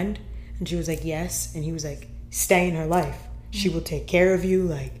her friend? And she was like, yes. And he was like, stay in her life. She will take care of you.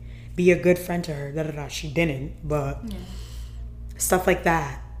 Like, be a good friend to her. Da, da, da. She didn't. But stuff like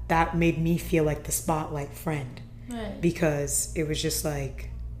that, that made me feel like the spotlight friend. Right. Because it was just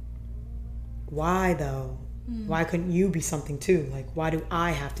like, why though? Why couldn't you be something too? Like, why do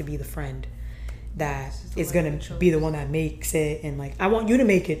I have to be the friend that is going to be the one that makes it? And like, I want you to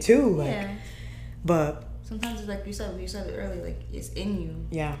make it too. Like, but sometimes it's like you said it earlier, like it's in you.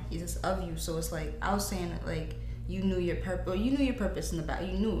 Yeah. It's just of you. So it's like, I was saying like, you knew your purpose in the back.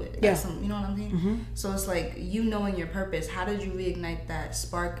 You knew it. Yeah. You know what I mean? Mm-hmm. So it's like, you knowing your purpose, how did you reignite that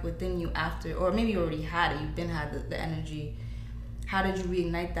spark within you after, or maybe you already had it, you've been had the energy. How did you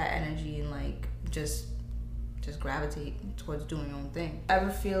reignite that energy and like, just gravitate towards doing your own thing?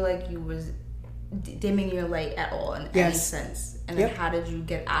 Ever feel like you was dimming your light at all in any sense? And then how did you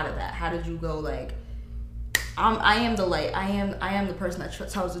get out of that? How did you go like, I am the light. I am the person that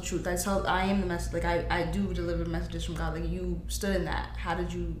tells the truth. I am the message. Like I do deliver messages from God. Like you stood in that. How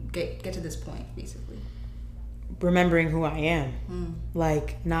did you get to this point, basically? Remembering who I am,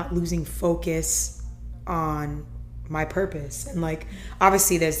 like not losing focus on my purpose. And like,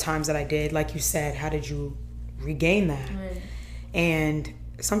 obviously there's times that I did, like you said, how did you regain that? Right. And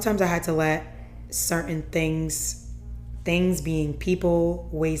sometimes I had to let certain things being people,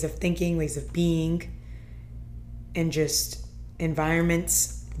 ways of thinking, ways of being, and just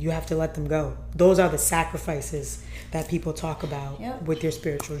environments, you have to let them go. Those are the sacrifices that people talk about with your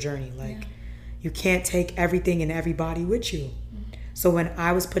spiritual journey. Like, you can't take everything and everybody with you. So when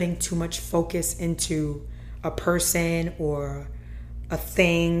I was putting too much focus into a person or a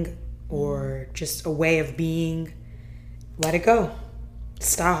thing or just a way of being, let it go.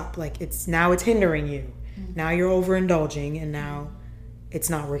 Stop. Like, it's hindering you. Now you're overindulging and now it's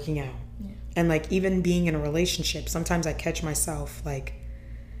not working out. And like, even being in a relationship, sometimes I catch myself like,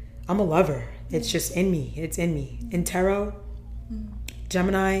 I'm a lover. It's just in me. It's in me. In tarot,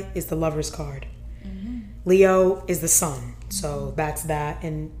 Gemini is the lover's card. Leo is the sun. So that's that.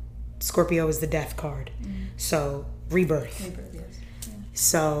 And Scorpio is the death card. So rebirth.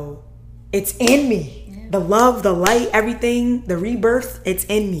 So it's in me. The love, the light, everything, the rebirth, it's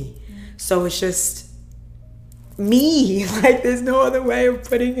in me. So it's just me. Like, there's no other way of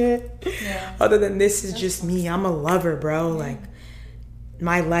putting it other than this is just me. I'm a lover, bro. Like,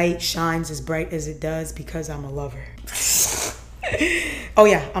 my light shines as bright as it does because I'm a lover. Oh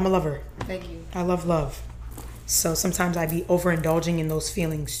yeah, I'm a lover. Thank you. I love love. So sometimes I be overindulging in those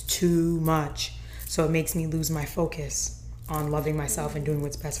feelings too much. So it makes me lose my focus on loving myself and doing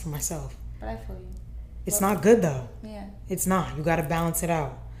what's best for myself. But I feel you. It's not good though. Yeah. It's not. You got to balance it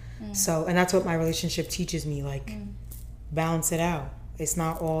out. So, and that's what my relationship teaches me. Like, balance it out. It's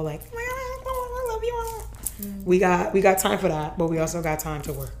not all like, I love you. We got time for that, but we also got time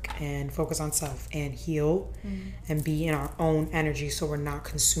to work and focus on self and heal and be in our own energy, so we're not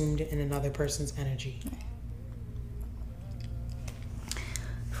consumed in another person's energy.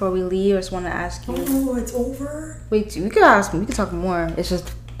 Before we leave, I just want to ask you. Oh, it's over. Wait, we could ask me. We could talk more. It's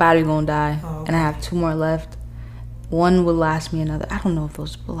just battery gonna die, and I have 2 more left. One will last me another. I don't know if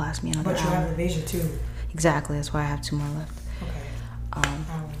those will last me another. But you have the Asia too. Exactly. That's why I have 2 more left. Okay.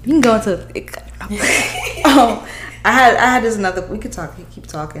 You can go into. I had this another. We could talk. Keep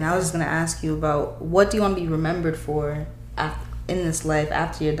talking. I was just gonna ask you about what do you want to be remembered for in this life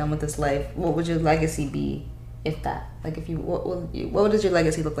after you're done with this life. What would your legacy be, if that? Like, if you, what does your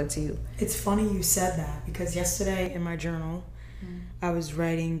legacy look like to you? It's funny you said that, because yesterday in my journal, I was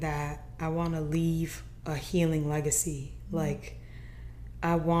writing that I want to leave a healing legacy. Like,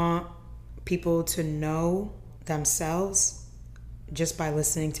 I want people to know themselves just by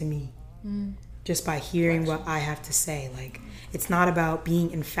listening to me, just by hearing what I have to say. Like, it's not about being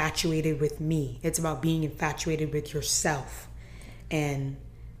infatuated with me. It's about being infatuated with yourself and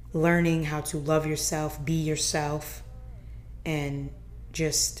learning how to love yourself, be yourself, and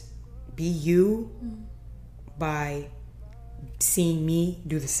just be you by seeing me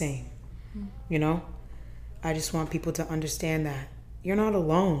do the same. You know? I just want people to understand that you're not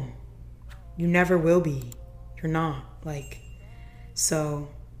alone. You never will be. You're not. Like, so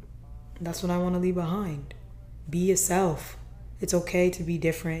that's what I want to leave behind. Be yourself. It's okay to be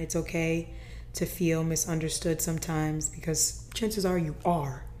different. It's okay to feel misunderstood sometimes, because chances are you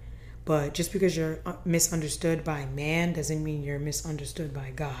are. But just because you're misunderstood by man doesn't mean you're misunderstood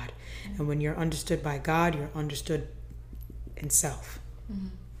by God. And when you're understood by God, you're understood in self.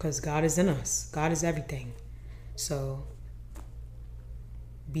 Because God is in us. God is everything. So,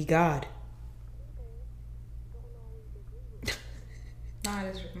 be God. Nah,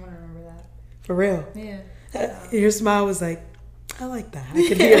 I just want to remember that. For real. Yeah. Your smile was like, I like that. I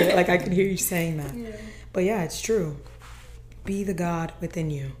could hear it. Like, I could hear you saying that. Yeah. But yeah, it's true. Be the God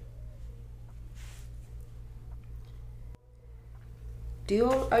within you.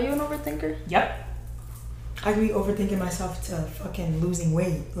 Are you an overthinker? Yep. I could be overthinking myself to fucking losing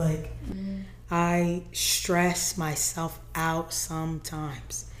weight. Like, I stress myself out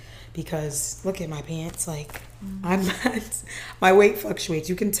sometimes because look at my pants. Like, I'm not, my weight fluctuates.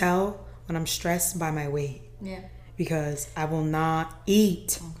 You can tell when I'm stressed by my weight. Yeah. Because I will not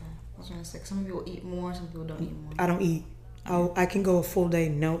eat. Okay. I was gonna say, some people eat more, some people don't eat more. I don't eat. I can go a full day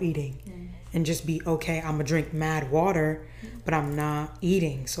no eating and just be okay. I'm gonna drink mad water, but I'm not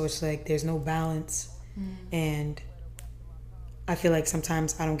eating. So it's like there's no balance. And I feel like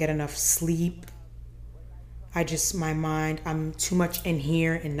sometimes I don't get enough sleep. My mind, I'm too much in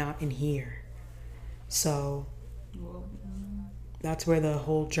here and not in here. So that's where the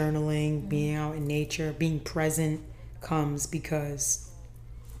whole journaling, being out in nature, being present comes, because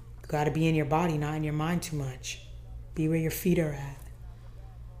you got to be in your body, not in your mind too much. Be where your feet are at.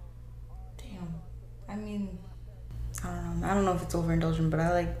 Damn. I mean, I don't know. I don't know if it's overindulgent, but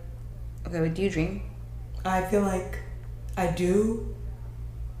I like... Okay, wait, do you dream? I feel like I do,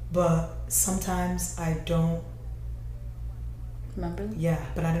 but sometimes I don't. Remember? Yeah,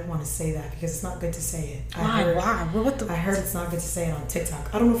 but I didn't want to say that because it's not good to say it. Why? I heard it's not good to say it on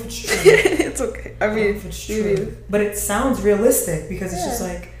TikTok. I don't know if it's true. It's okay. I mean, don't know if it's true. But it sounds realistic because it's just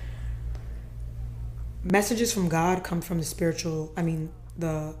like messages from God come from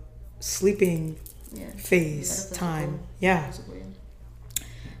the sleeping phase time. Yeah.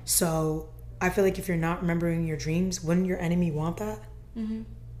 So I feel like if you're not remembering your dreams, wouldn't your enemy want that?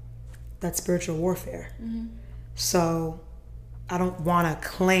 That's spiritual warfare. So I don't want to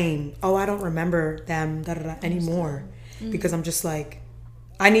claim, I don't remember them anymore, because I'm just like,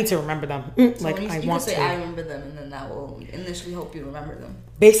 I need to remember them. So like, you I can want say, to. I remember them, and then that will initially help you remember them.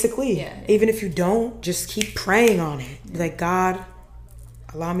 Basically, even if you don't, just keep praying on it. Like, God,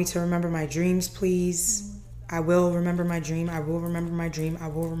 allow me to remember my dreams, please. I will remember my dream. I will remember my dream. I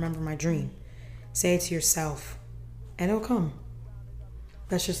will remember my dream. Say it to yourself, and it'll come.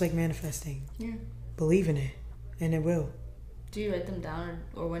 That's just like manifesting. Yeah. Believe in it, and it will. Do you write them down,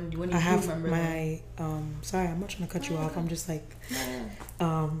 or when you I have remember my sorry, I'm not trying to cut you off. I'm just like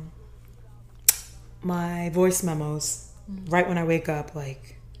my voice memos right when I wake up.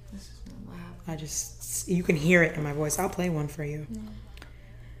 Like, this is what happened. You can hear it in my voice. I'll play one for you. Yeah.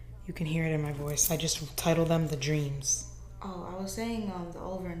 You can hear it in my voice. I just title them The Dreams. Oh, I was saying the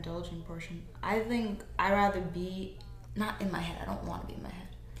overindulging portion. I think I'd rather be, not in my head. I don't want to be in my head.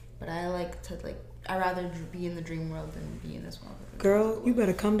 But I like to, like, I'd rather be in the dream world than be in this one. Girl, you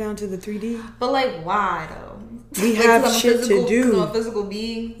better come down to the 3D. But, like, why, though? We have shit to do. I'm a physical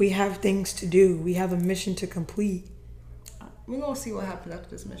being. We have things to do. We have a mission to complete. We're going to see what happens after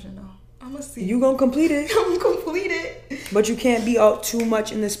this mission, though. I'm going to see. You going to complete it. I'm going to complete it. But you can't be out too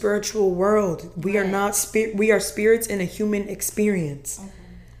much in the spiritual world. We are not we are spirits in a human experience. Okay.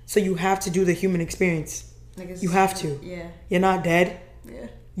 So you have to do the human experience. You have to. Yeah. You're not dead. Yeah.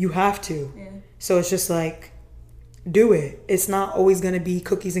 You have to. Yeah. So it's just like, do it. It's not always going to be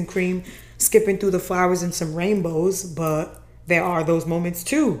cookies and cream, skipping through the flowers and some rainbows, but there are those moments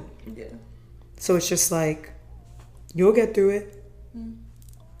too. Yeah. So it's just like, you'll get through it. Mm.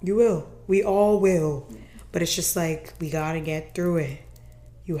 You will. We all will. Yeah. But it's just like, we got to get through it.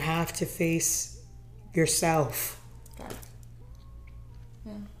 You have to face yourself. Okay.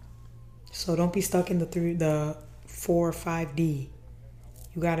 Yeah. So don't be stuck in the 4 or 5D.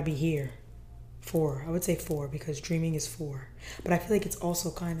 You got to be here. 4. I would say 4 because dreaming is 4. But I feel like it's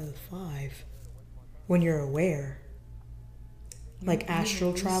also kind of 5 when you're aware. Like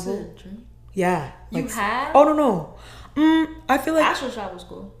astral travel. Yeah. Like, you have? Oh, no. I feel like astral travel is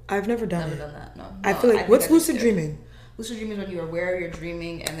cool. I've never done that. No. I feel like, what's lucid dreaming? Lucid dreaming is when you're aware you're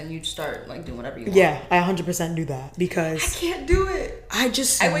dreaming and then you start like doing whatever you want. Yeah, I 100% do that because I can't do it. I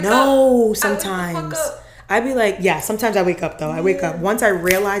know sometimes. I wake the fuck up. I'd be like, yeah, sometimes I wake up though. I wake up. Once I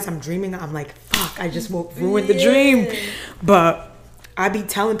realize I'm dreaming, I'm like, fuck, I just ruined the dream. But I be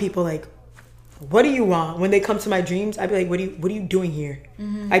telling people like, what do you want? When they come to my dreams, I'd be like, what are you doing here?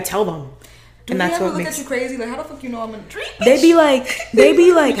 Mm-hmm. I tell them. Do they ever look at you crazy? Like, how the fuck you know I'm in a dream? They be like,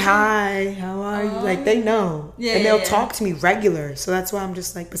 hi, how are you? Like, they know. Yeah, and they'll talk to me regular. So that's why I'm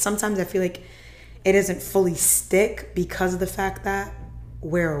just like, but sometimes I feel like it doesn't fully stick because of the fact that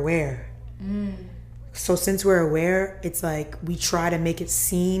we're aware. Mm. So since we're aware, it's like we try to make it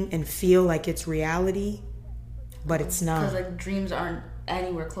seem and feel like it's reality, but it's not. Because like dreams aren't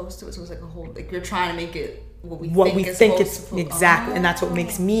anywhere close to it. So it's like a whole, like you're trying to make it what we think it's exactly. And that's what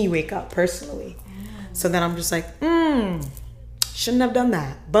makes me wake up personally. So then I'm just like, shouldn't have done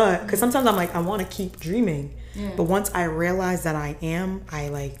that. But because sometimes I'm like, I want to keep dreaming. Yeah. But once I realize that I am, I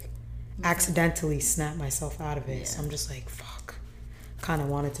like accidentally snap myself out of it. Yeah. So I'm just like, fuck. Kind of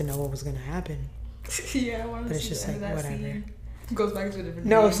wanted to know what was going to happen. Yeah, I wanted to see. But it's just like, whatever. Scene. Goes back to a different dream.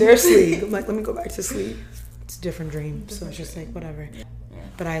 No, seriously. I'm like, let me go back to sleep. It's a different dream. So it's just like, whatever. Yeah.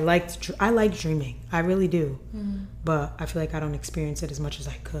 But I like dreaming. I really do. Mm-hmm. But I feel like I don't experience it as much as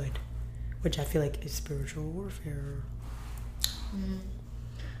I could. Which I feel like is spiritual warfare. Mm-hmm.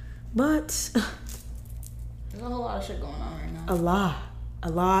 But there's a whole lot of shit going on right now. A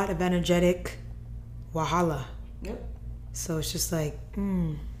lot of energetic wahala. Yep. So it's just like,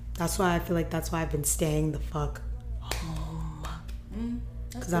 that's why I feel like that's why I've been staying the fuck home.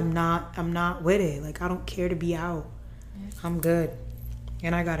 Because I'm not with it. Like, I don't care to be out. Yeah. I'm good.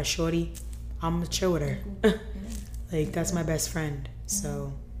 And I got a shorty. I'm gonna chill with her. Yeah. Like, that's my best friend.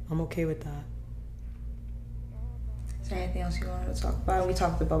 So I'm okay with that. Is there anything else you wanted to talk about? We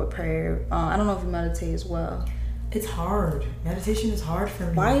talked about prayer. I don't know if you meditate as well. It's hard. Meditation is hard for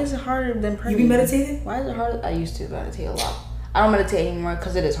me. Why is it harder than praying? You be meditating? Why is it hard? I used to meditate a lot. I don't meditate anymore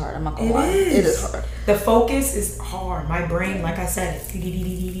because it is hard. I'm not gonna lie. It is hard. The focus is hard. My brain, like I said,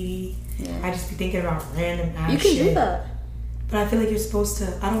 I just be thinking about random ass shit. You can do that. But I feel like you're supposed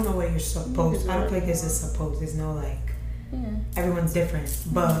to. I don't know what you're supposed to. I don't feel like there's a supposed. There's no like. Yeah. Everyone's different.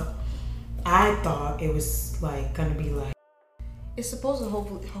 But I thought it was like gonna be like. It's supposed to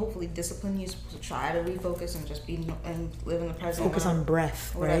hopefully discipline you. It's supposed to try to refocus and just be and live in the present. Focus on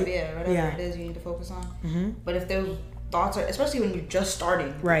breath, right? Whatever it is you need to focus on. Mm-hmm. But if those thoughts are, especially when you're just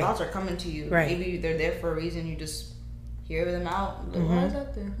starting, thoughts are coming to you. Right. Maybe they're there for a reason. You just hear them out. Like, why is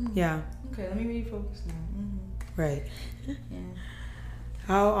that there? Yeah. Okay, let me refocus now. Right. Yeah.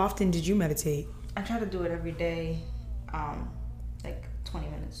 How often did you meditate? I try to do it every day, like 20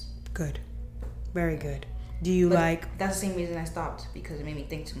 minutes. Good. Very good. Do you like... That's the same reason I stopped, because it made me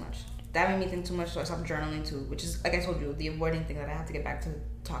think too much. That made me think too much, so I stopped journaling too, which is, like I told you, the avoiding thing that I have to get back to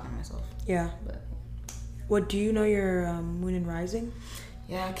talking to myself. Yeah. But what, do you know your moon and rising?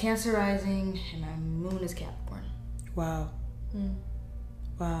 Yeah, Cancer rising, and my moon is Capricorn. Wow.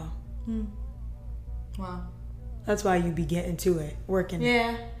 Wow. Wow. That's why you be getting to it, working.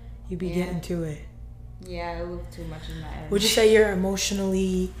 Yeah. You be getting to it. Yeah, I look too much in my energy. Would you say you're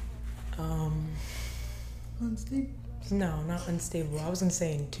emotionally... unstable? No, not unstable. I was going to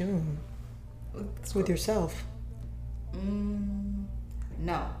say in tune. with yourself?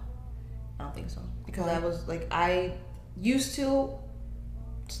 No, I don't think so. Because Why? I was like, I used to,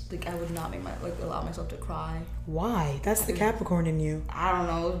 like, I would not allow myself to cry. Why? That's the Capricorn in you. I don't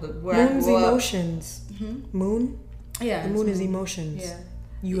know. Where Moon's I grew emotions. Moon? Yeah. The moon is emotions. Yeah.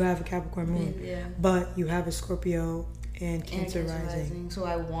 You have a Capricorn moon. Yeah. But you have a Scorpio and Cancer rising. So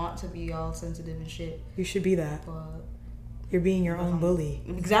I want to be all sensitive and shit. You should be that. But you're being your own bully.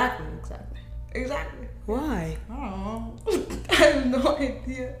 Exactly. Why? I don't know. I have no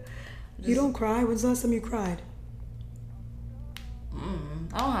idea. You don't cry? When's the last time you cried?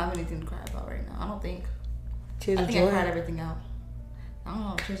 I don't have anything to cry about right now. I don't think. Tears of I think joy? I cried everything out. I don't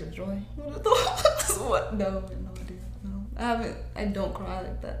know. Tears of joy. What? No idea. No, I haven't. I don't cry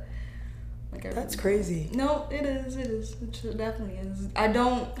like that. That's crazy. No, it is. It definitely is. I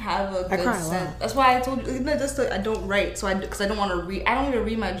don't have a good cry a sense. lot. That's why I told you. I don't write. Because I don't want to read. I don't even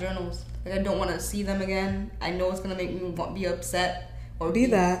read my journals. Like, I don't want to see them again. I know it's gonna make me be upset or be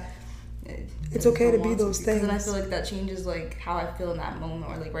that. It's okay to be those things. Because then I feel like that changes like how I feel in that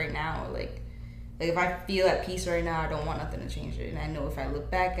moment, or like right now, or like if I feel at peace right now, I don't want nothing to change it. And I know if I look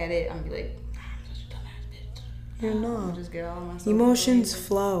back at it, I'm gonna be like, I'm such a dumbass bitch. You're not. I'll just get all myself. Emotions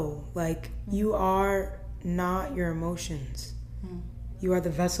flow. Like, you are not your emotions. You are the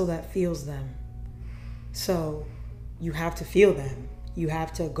vessel that feels them. So you have to feel them. You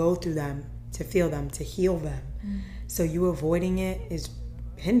have to go through them to feel them, to heal them. So you avoiding it is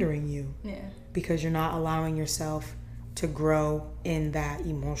hindering you. Yeah. Because you're not allowing yourself to grow in that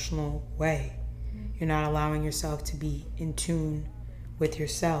emotional way. You're not allowing yourself to be in tune with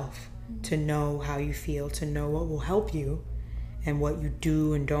yourself, to know how you feel, to know what will help you and what you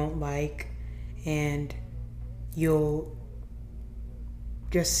do and don't like. And you'll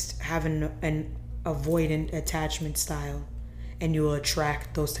just have an avoidant attachment style, and you'll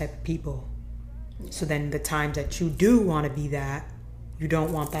attract those type of people. So then the times that you do want to be that, you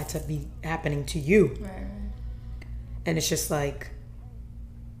don't want that to be happening to you. Right. And it's just like,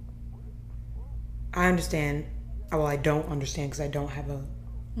 I understand. Well, I don't understand because I don't have a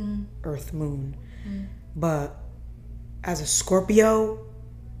earth moon. But as a Scorpio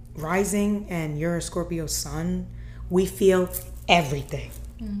rising and you're a Scorpio sun, we feel everything.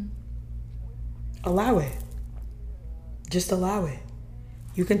 Allow it. Just allow it.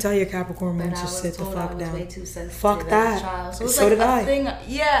 You can tell your Capricorn moon to sit the fuck down. Way too sensitive fuck that. So did I.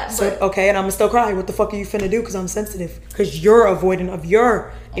 Okay, and I'm gonna still cry. What the fuck are you finna do? Because I'm sensitive. Because you're avoidant of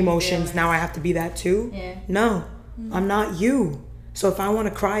your emotions. Now I have to be that too? Yeah. No, I'm not you. So if I want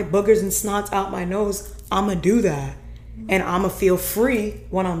to cry boogers and snots out my nose, I'm gonna do that. And I'm gonna feel free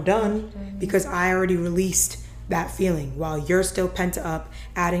when I'm done because I already released that feeling. While you're still pent up,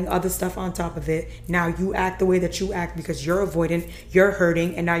 adding other stuff on top of it. Now you act the way that you act because you're avoidant, you're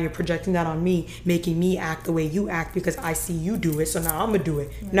hurting, and now you're projecting that on me, making me act the way you act because I see you do it, so now I'm gonna do it.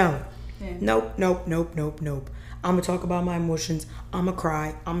 No. Nope. I'm gonna talk about my emotions. I'm gonna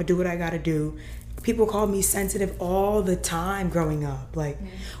cry. I'm gonna do what I gotta do. People called me sensitive all the time growing up. Like,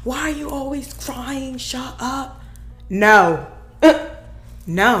 why are you always crying? Shut up. No.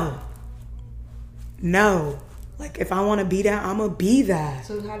 No. Like, if I want to be that, I'm going to be that.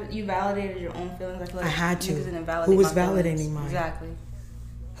 So how did you validated your own feelings? I feel like I had to. didn't validate Who was my validating feelings. mine? Exactly.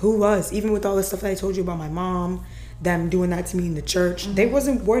 Who was? Even with all the stuff that I told you about my mom, them doing that to me in the church, they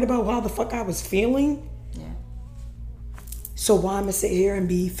wasn't worried about how the fuck I was feeling. Yeah. So why am I sit here and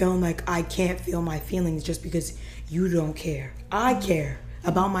be feeling like I can't feel my feelings just because you don't care? I care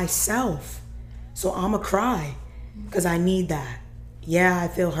about myself. So I'm going to cry because I need that. Yeah, I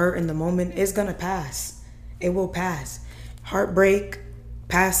feel hurt in the moment. It's going to pass. It will pass. Heartbreak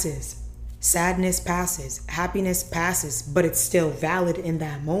passes. Sadness passes. Happiness passes. But it's still valid in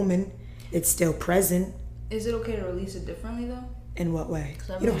that moment. It's still present. Is it okay to release it differently though? In what way?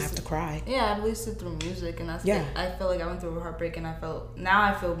 You don't have to cry. Yeah, I released it through music, and that's I feel like I went through a heartbreak, and I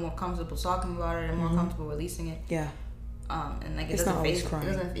feel more comfortable talking about it and more comfortable releasing it. Yeah. And like It's not always crying.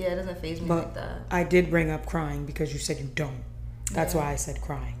 It doesn't faze me but like that. I did bring up crying because you said you don't. That's why I said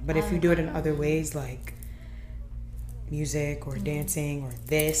crying. But if you do it in other ways, like music or dancing or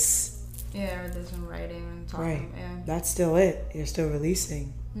this. Yeah, or this and writing and talking. Right. Yeah. That's still it. You're still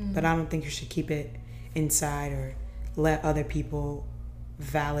releasing. But I don't think you should keep it inside or let other people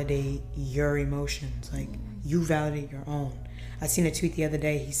validate your emotions. Like, you validate your own. I seen a tweet the other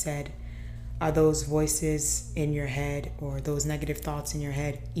day. He said, are those voices in your head or those negative thoughts in your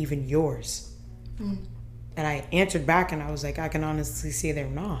head even yours? And I answered back and I was like, I can honestly say they're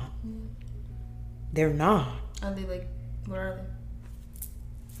not. They're not. Are they like, what are they?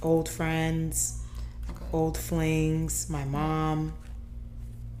 Old friends, old flings, my mom,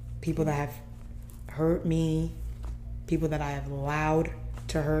 people that have hurt me, people that I have allowed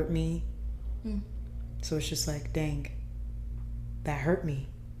to hurt me. So it's just like, dang, that hurt me.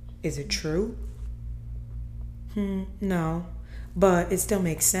 Is it true? No. But it still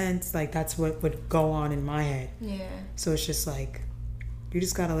makes sense. Like, that's what would go on in my head. Yeah. So it's just like, you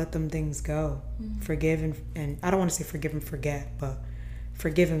just gotta let them things go. Forgive and I don't want to say forgive and forget, but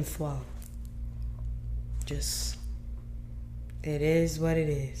forgive and flow. Just, it is what it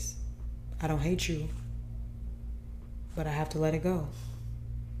is. I don't hate you, but I have to let it go.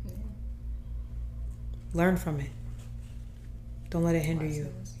 Learn from it. Don't let it hinder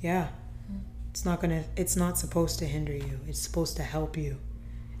you. Yeah. It's not supposed to hinder you. It's supposed to help you.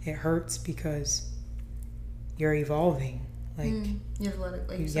 It hurts because you're evolving. Like, you have to let it,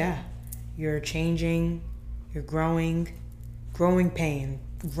 like, yeah. You're changing, you're growing. Growing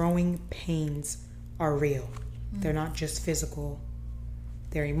pains are real. They're not just physical.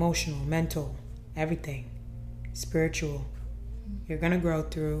 They're emotional, mental, everything. Spiritual. You're gonna grow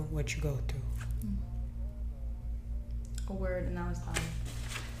through what you go through. A word, and now it's time.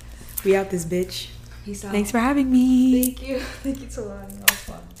 We out this bitch. Peace out. Thanks for having me. Thank you. Thank you, Tolani. That was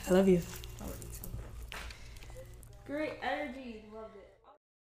fun. I love you. I love you too. Great energy.